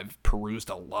 admittingly, I've perused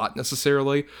a lot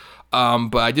necessarily.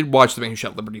 But I did watch The Man Who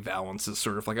Shot Liberty Valance as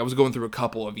sort of like, I was going through a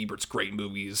couple of Ebert's great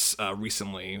movies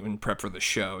recently in prep for the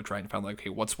show, trying to find like, okay,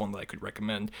 what's one that I could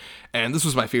recommend? And this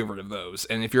was my favorite of those.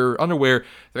 And if you're unaware,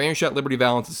 The Man Who Shot Liberty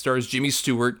Valance, it stars Jimmy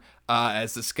Stewart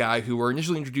as this guy who we're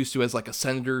initially introduced to as like a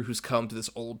senator who's come to this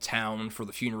old town for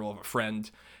the funeral of a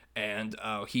friend. And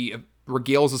he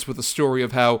regales us with a story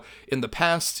of how in the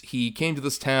past he came to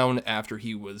this town after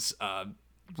he was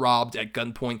robbed at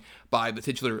gunpoint by the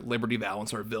titular Liberty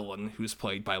Valance, our villain, who's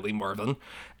played by Lee Marvin.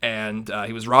 And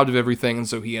he was robbed of everything, and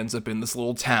so he ends up in this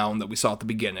little town that we saw at the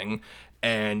beginning.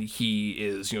 And he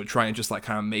is, trying to just like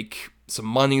kind of make some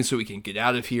money so he can get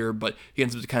out of here. But he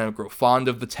ends up to kind of grow fond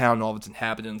of the town and all of its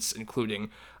inhabitants, including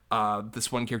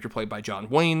this one character played by John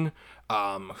Wayne,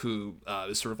 who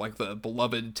is sort of like the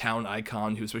beloved town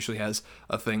icon, who especially has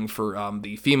a thing for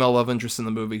the female love interest in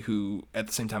the movie, who at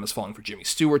the same time is falling for Jimmy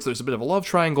Stewart. So there's a bit of a love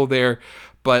triangle there,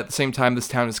 but at the same time, this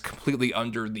town is completely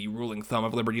under the ruling thumb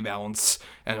of Liberty Valance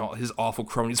and all his awful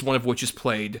cronies, one of which is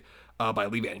played by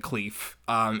Lee Van Cleef.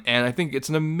 And I think it's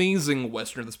an amazing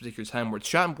Western at this particular time, where it's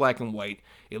shot in black and white.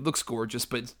 It looks gorgeous,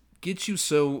 but it's gets you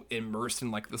so immersed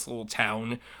in like this little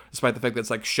town, despite the fact that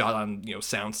it's like shot on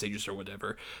sound stages or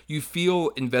whatever. You feel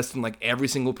invested in like every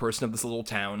single person of this little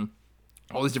town,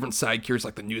 all these different side characters,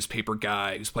 like the newspaper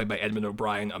guy who's played by Edmund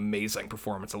O'Brien, amazing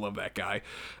performance, I love that guy,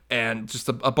 and just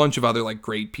a bunch of other like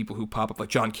great people who pop up, like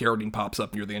John Carradine pops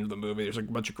up near the end of the movie. There's like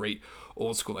a bunch of great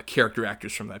old school like character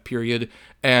actors from that period.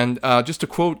 And just to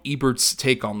quote Ebert's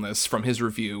take on this from his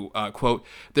review, quote,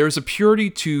 "There is a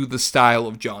purity to the style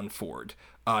of John Ford.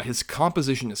 His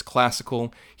composition is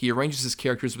classical. He arranges his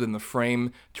characters within the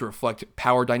frame to reflect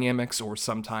power dynamics or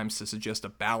sometimes to suggest a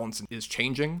balance is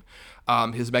changing.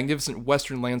 His magnificent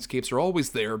Western landscapes are always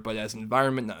there, but as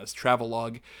environment, not as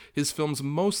travelogue. His films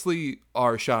mostly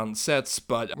are shot on sets,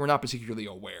 but we're not particularly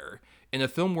aware. In a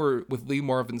film where, with Lee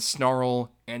Marvin's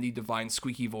snarl, Andy Devine's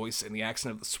squeaky voice, and the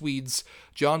accent of the Swedes,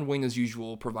 John Wayne, as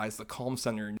usual, provides the calm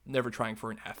center, never trying for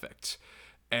an affect."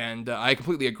 And I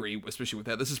completely agree, especially with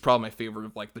that. This is probably my favorite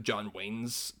of like the John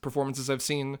Wayne's performances I've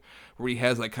seen, where he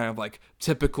has like kind of like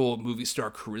typical movie star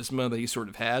charisma that he sort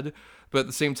of had, but at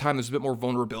the same time there's a bit more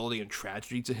vulnerability and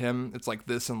tragedy to him. It's like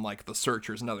this and like The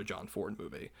Searchers, another John Ford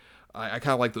movie. I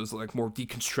kind of like those like more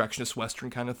deconstructionist Western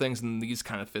kind of things, and these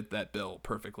kind of fit that bill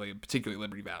perfectly, particularly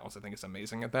Liberty Valance. I think it's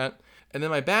amazing at that. And then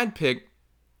my bad pick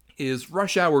is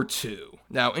Rush Hour 2.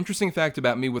 Now, interesting fact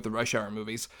about me with the Rush Hour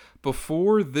movies,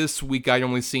 before this week I'd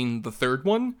only seen the third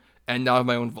one, and not of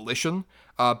my own volition.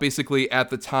 Basically, at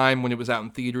the time when it was out in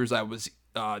theaters, I was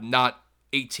not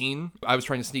 18. I was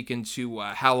trying to sneak into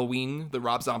Halloween, the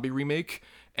Rob Zombie remake,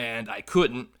 and I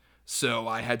couldn't. So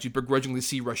I had to begrudgingly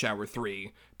see Rush Hour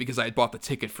 3 because I had bought the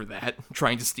ticket for that,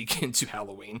 trying to sneak into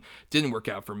Halloween. Didn't work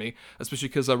out for me, especially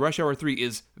because Rush Hour 3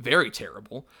 is very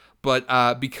terrible.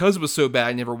 But because it was so bad,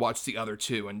 I never watched the other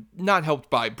two, and not helped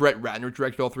by Brett Ratner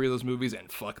directed all three of those movies, and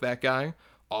fuck that guy.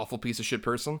 Awful piece of shit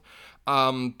person.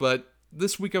 But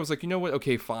this week I was like, you know what?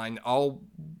 Okay, fine.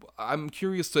 I'm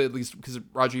curious to at least, because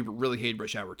Roger Ebert really hated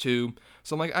Rush Hour 2.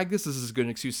 So I'm like, I guess this is a good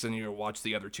excuse to watch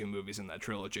the other two movies in that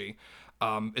trilogy.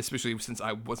 Especially since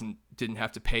I didn't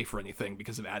have to pay for anything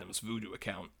because of Adam's Voodoo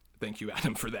account. Thank you,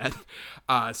 Adam, for that.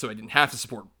 So I didn't have to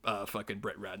support fucking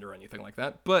Brett Ratner or anything like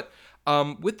that. But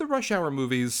with the Rush Hour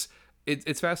movies,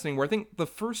 it's fascinating, where I think the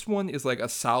first one is like a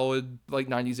solid like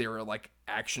 90s era like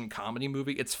action comedy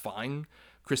movie. It's fine.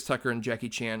 Chris Tucker and Jackie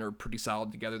Chan are pretty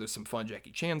solid together. There's some fun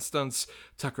Jackie Chan stunts.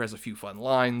 Tucker has a few fun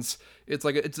lines. It's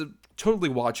a totally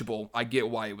watchable. I get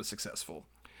why it was successful.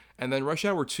 And then Rush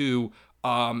Hour 2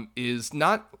 is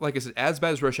not, like I said, as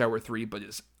bad as Rush Hour 3, but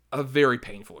is a very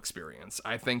painful experience.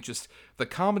 I think just the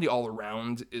comedy all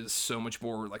around is so much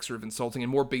more like sort of insulting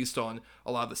and more based on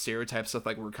a lot of the stereotype stuff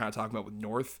like we were kind of talking about with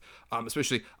North,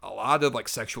 especially a lot of like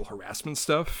sexual harassment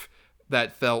stuff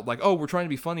that felt like, oh, we're trying to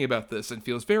be funny about this, and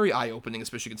feels very eye-opening,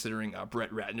 especially considering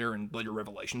Brett Ratner and later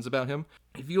revelations about him.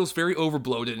 It feels very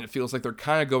overbloated, and it feels like they're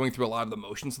kind of going through a lot of the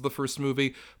motions of the first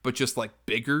movie, but just like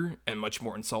bigger and much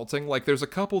more insulting. Like there's a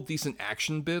couple decent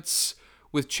action bits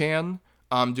with Chan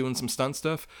doing some stunt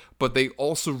stuff, but they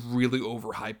also really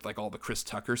overhyped like all the Chris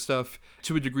Tucker stuff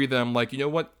to a degree that I'm like, you know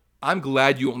what? I'm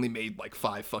glad you only made like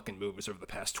 5 fucking movies over the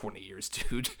past 20 years,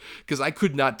 dude, because I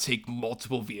could not take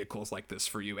multiple vehicles like this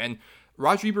for you. And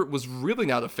Roger Ebert was really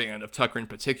not a fan of Tucker in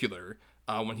particular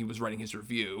when he was writing his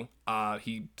review.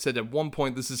 He said at one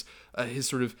point, this is his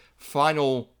sort of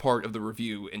final part of the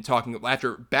review, in talking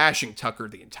after bashing Tucker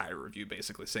the entire review,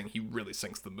 basically saying he really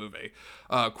sinks the movie.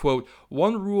 Quote,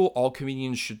 "One rule all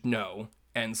comedians should know,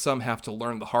 and some have to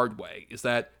learn the hard way, is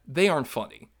that they aren't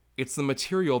funny. It's the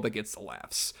material that gets the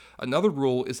laughs. Another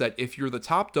rule is that if you're the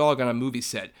top dog on a movie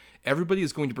set, everybody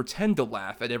is going to pretend to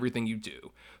laugh at everything you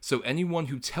do. So anyone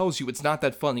who tells you it's not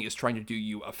that funny is trying to do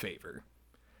you a favor."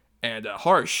 And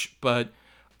harsh, but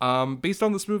based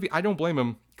on this movie, I don't blame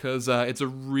him, because it's a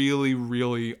really,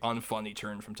 really unfunny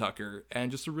turn from Tucker,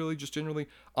 and just a really, just generally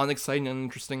unexciting and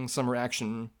interesting summer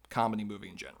action comedy movie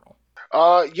in general.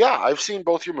 Yeah, I've seen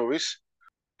both your movies.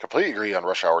 Completely agree on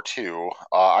Rush Hour 2.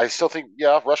 I still think,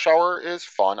 yeah, Rush Hour is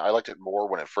fun. I liked it more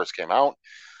when it first came out.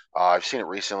 I've seen it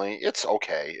recently. It's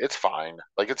okay. It's fine.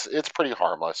 Like it's pretty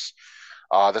harmless.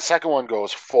 The second one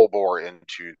goes full bore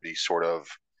into the sort of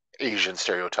Asian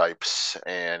stereotypes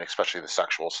and especially the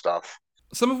sexual stuff.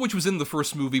 Some of which was in the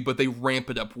first movie, but they ramp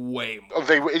it up way more.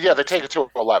 They take it to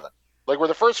 11. Like where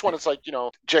the first one, it's like,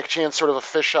 Jack Chan's sort of a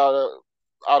fish out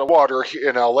of water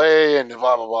in LA and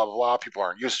blah blah blah blah. People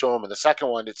aren't used to him. And the second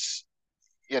one, it's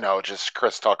just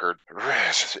Chris Tucker.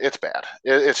 It's bad.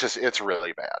 It's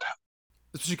really bad.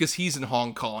 Especially because he's in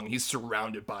Hong Kong. He's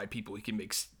surrounded by people he can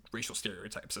make racial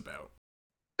stereotypes about.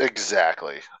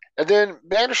 Exactly. And then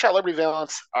Man Who Shot Liberty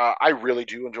Valance, I really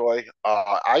do enjoy.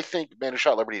 I think Man Who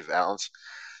Shot Liberty Valance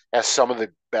has some of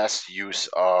the best use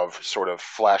of sort of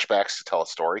flashbacks to tell a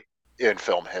story in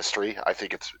film history. I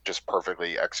think it's just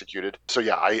perfectly executed. So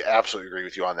yeah, I absolutely agree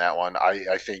with you on that one.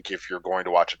 I think if you're going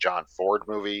to watch a John Ford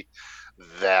movie,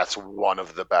 that's one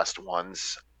of the best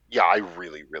ones. Yeah, I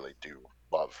really, really do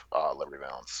love Liberty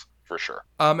Valance. For sure.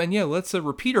 And yeah, let's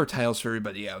repeat our titles for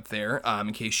everybody out there,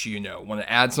 in case you want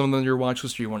to add some of them to your watch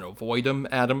list or you want to avoid them,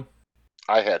 Adam.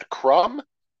 I had Crumb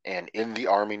and In the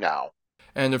Army Now.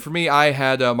 And for me, I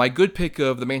had my good pick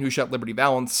of The Man Who Shot Liberty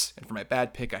Valance, and for my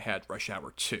bad pick, I had Rush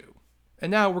Hour 2.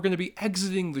 And now we're going to be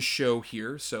exiting the show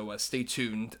here, so stay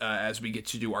tuned as we get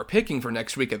to do our picking for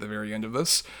next week at the very end of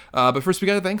this. But first, we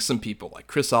got to thank some people, like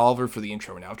Chris Oliver for the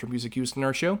intro and outro music used in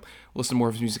our show. Listen to more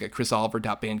of his music at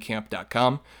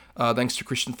chrisoliver.bandcamp.com. Thanks to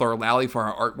Christian Thorlally for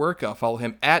our artwork. Follow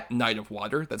him at Night of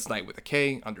Water, that's Night with a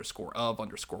K,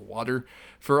 _of_water,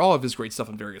 for all of his great stuff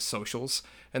on various socials.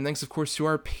 And thanks, of course, to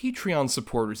our Patreon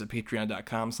supporters at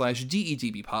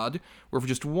patreon.com/DEDBpod, where for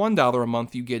just $1 a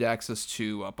month, you get access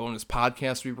to bonus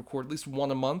podcasts. We record at least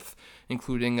one a month,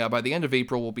 including by the end of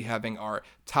April, we'll be having our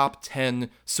top 10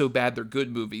 So Bad They're Good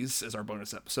movies as our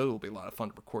bonus episode. It'll be a lot of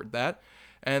fun to record that.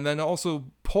 And then also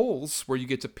polls where you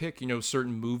get to pick,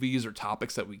 certain movies or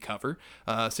topics that we cover.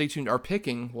 Stay tuned. Our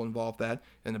picking will involve that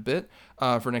in a bit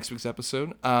for next week's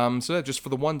episode. So yeah, just for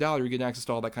the $1, you're getting access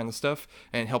to all that kind of stuff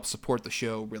and helps support the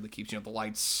show. Really keeps, the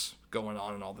lights going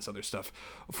on and all this other stuff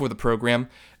for the program.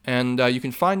 And you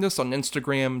can find us on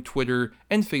Instagram, Twitter,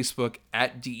 and Facebook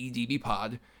at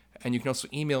DEDBpod. And you can also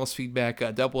email us feedback,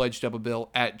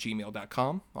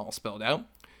 doubleedgedoublebill@gmail.com, all spelled out.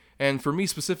 And for me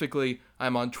specifically,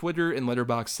 I'm on Twitter and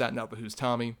Letterboxd at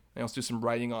NotTheWho'sTommy. I also do some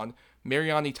writing on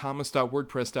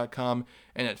marianithomas.wordpress.com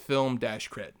and at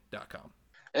film-cred.com.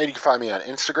 And you can find me on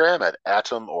Instagram at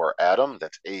Atom or Adam,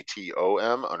 that's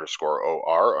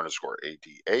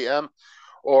ATOM_OR_ADAM,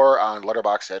 or on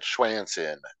Letterboxd at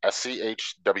Schwanson,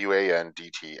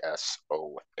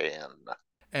 SCHWANDTSON.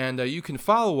 And you can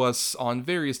follow us on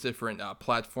various different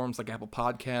platforms like Apple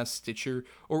Podcasts, Stitcher,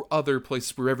 or other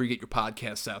places wherever you get your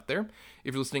podcasts out there.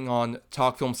 If you're listening on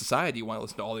Talk Film Society, you want to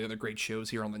listen to all the other great shows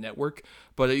here on the network.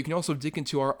 But you can also dig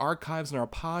into our archives and our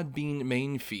Podbean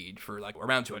main feed for like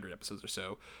around 200 episodes or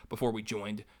so before we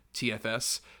joined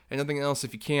TFS. And nothing else,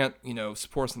 if you can't,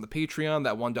 support us on the Patreon,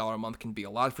 that $1 a month can be a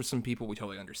lot for some people. We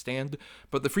totally understand.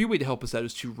 But the free way to help us out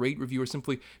is to rate, review, or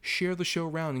simply share the show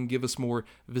around and give us more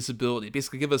visibility.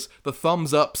 Basically, give us the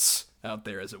thumbs ups out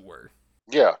there, as it were.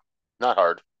 Yeah, not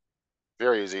hard.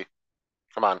 Very easy.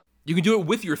 Come on. You can do it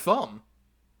with your thumb.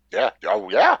 Yeah. Oh,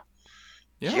 yeah.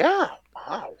 Yeah. Yeah.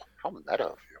 Wow. How meta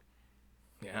of you.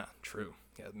 Yeah, true.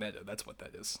 Yeah, meta, that's what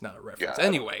that is, not a reference. Yeah,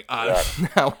 Anyway,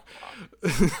 now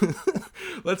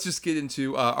let's just get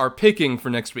into our picking for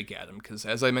next week, Adam, because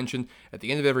as I mentioned at the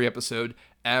end of every episode,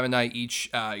 Adam and I each,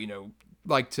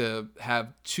 like to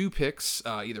have 2 picks,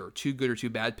 either 2 good or 2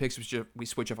 bad picks. We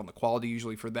switch up on the quality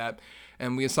usually for that,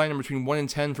 and we assign them between 1 and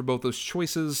 10 for both those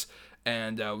choices.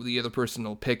 And the other person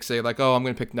will pick, say, like, oh, I'm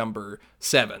going to pick number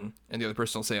 7. And the other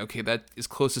person will say, okay, that is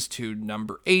closest to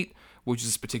number 8, which is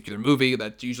this particular movie.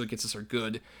 That usually gets us our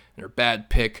good and our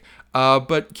bad pick.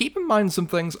 But keep in mind some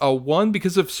things. One,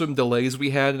 because of some delays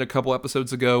we had in a couple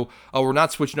episodes ago, we're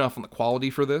not switching off on the quality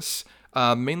for this.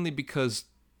 Mainly because,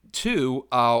 2,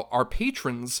 our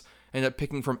patrons end up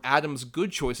picking from Adam's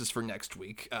good choices for next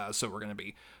week. So we're going to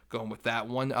be going with that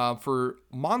one. For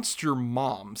Monster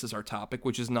Moms is our topic,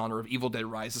 which is in honor of Evil Dead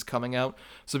Rises coming out.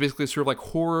 So basically sort of like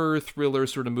horror, thriller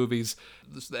sort of movies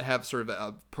that have sort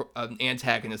of an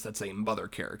antagonist that's a mother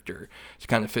character to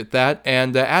kind of fit that.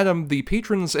 And Adam, the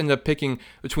patrons end up picking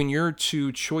between your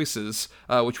 2 choices,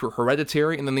 which were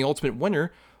Hereditary and then the ultimate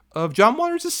winner of John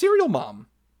Waters' Serial Mom,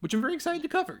 which I'm very excited to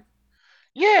cover.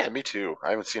 Yeah, me too.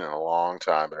 I haven't seen it in a long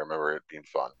time, but I remember it being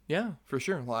fun. Yeah, for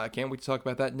sure. Well, I can't wait to talk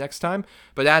about that next time.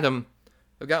 But Adam,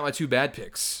 I've got my 2 bad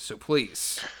picks, so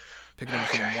please pick them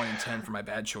between 1 and 10 for my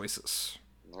bad choices.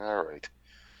 All right.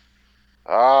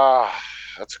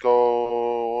 Let's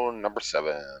go number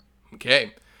 7.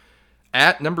 Okay.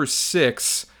 At number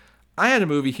 6, I had a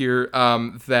movie here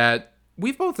that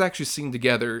we've both actually seen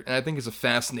together, and I think is a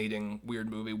fascinating,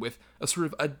 weird movie with a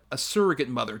sort of a surrogate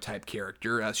mother type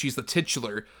character. She's the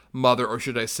titular mother, or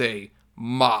should I say,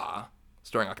 Ma,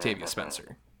 starring Octavia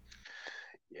Spencer.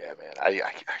 Yeah, man.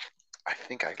 I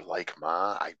think I like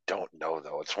Ma. I don't know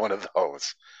though. It's one of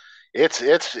those. It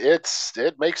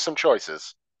makes some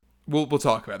choices. We'll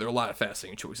talk about it. There are a lot of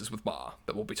fascinating choices with Ma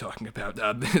that we'll be talking about.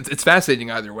 It's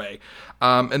fascinating either way.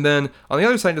 And then on the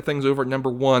other side of things, over at number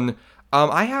 1,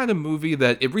 I had a movie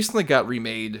that it recently got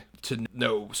remade to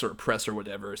no sort of press or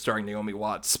whatever, starring Naomi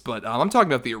Watts. But I'm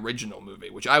talking about the original movie,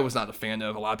 which I was not a fan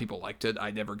of. A lot of people liked it.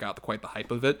 I never got quite the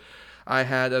hype of it. I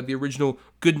had the original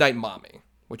Goodnight Mommy,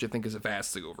 which I think is a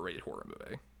vastly overrated horror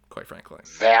movie, quite frankly.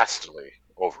 Vastly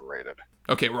overrated.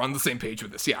 Okay, we're on the same page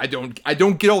with this. Yeah, I don't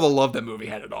get all the love that movie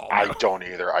had at all. I don't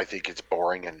either. I think it's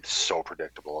boring and so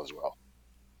predictable as well.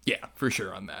 Yeah, for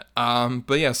sure on that.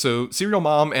 But yeah, so Serial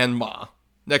Mom and Ma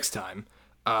next time.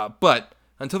 But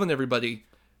until then, everybody,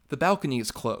 the balcony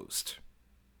is closed.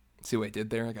 See what I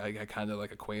did there? I kind of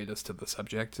like equated us to the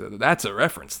subject. That's a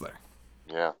reference there.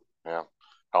 Yeah.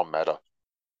 How meta.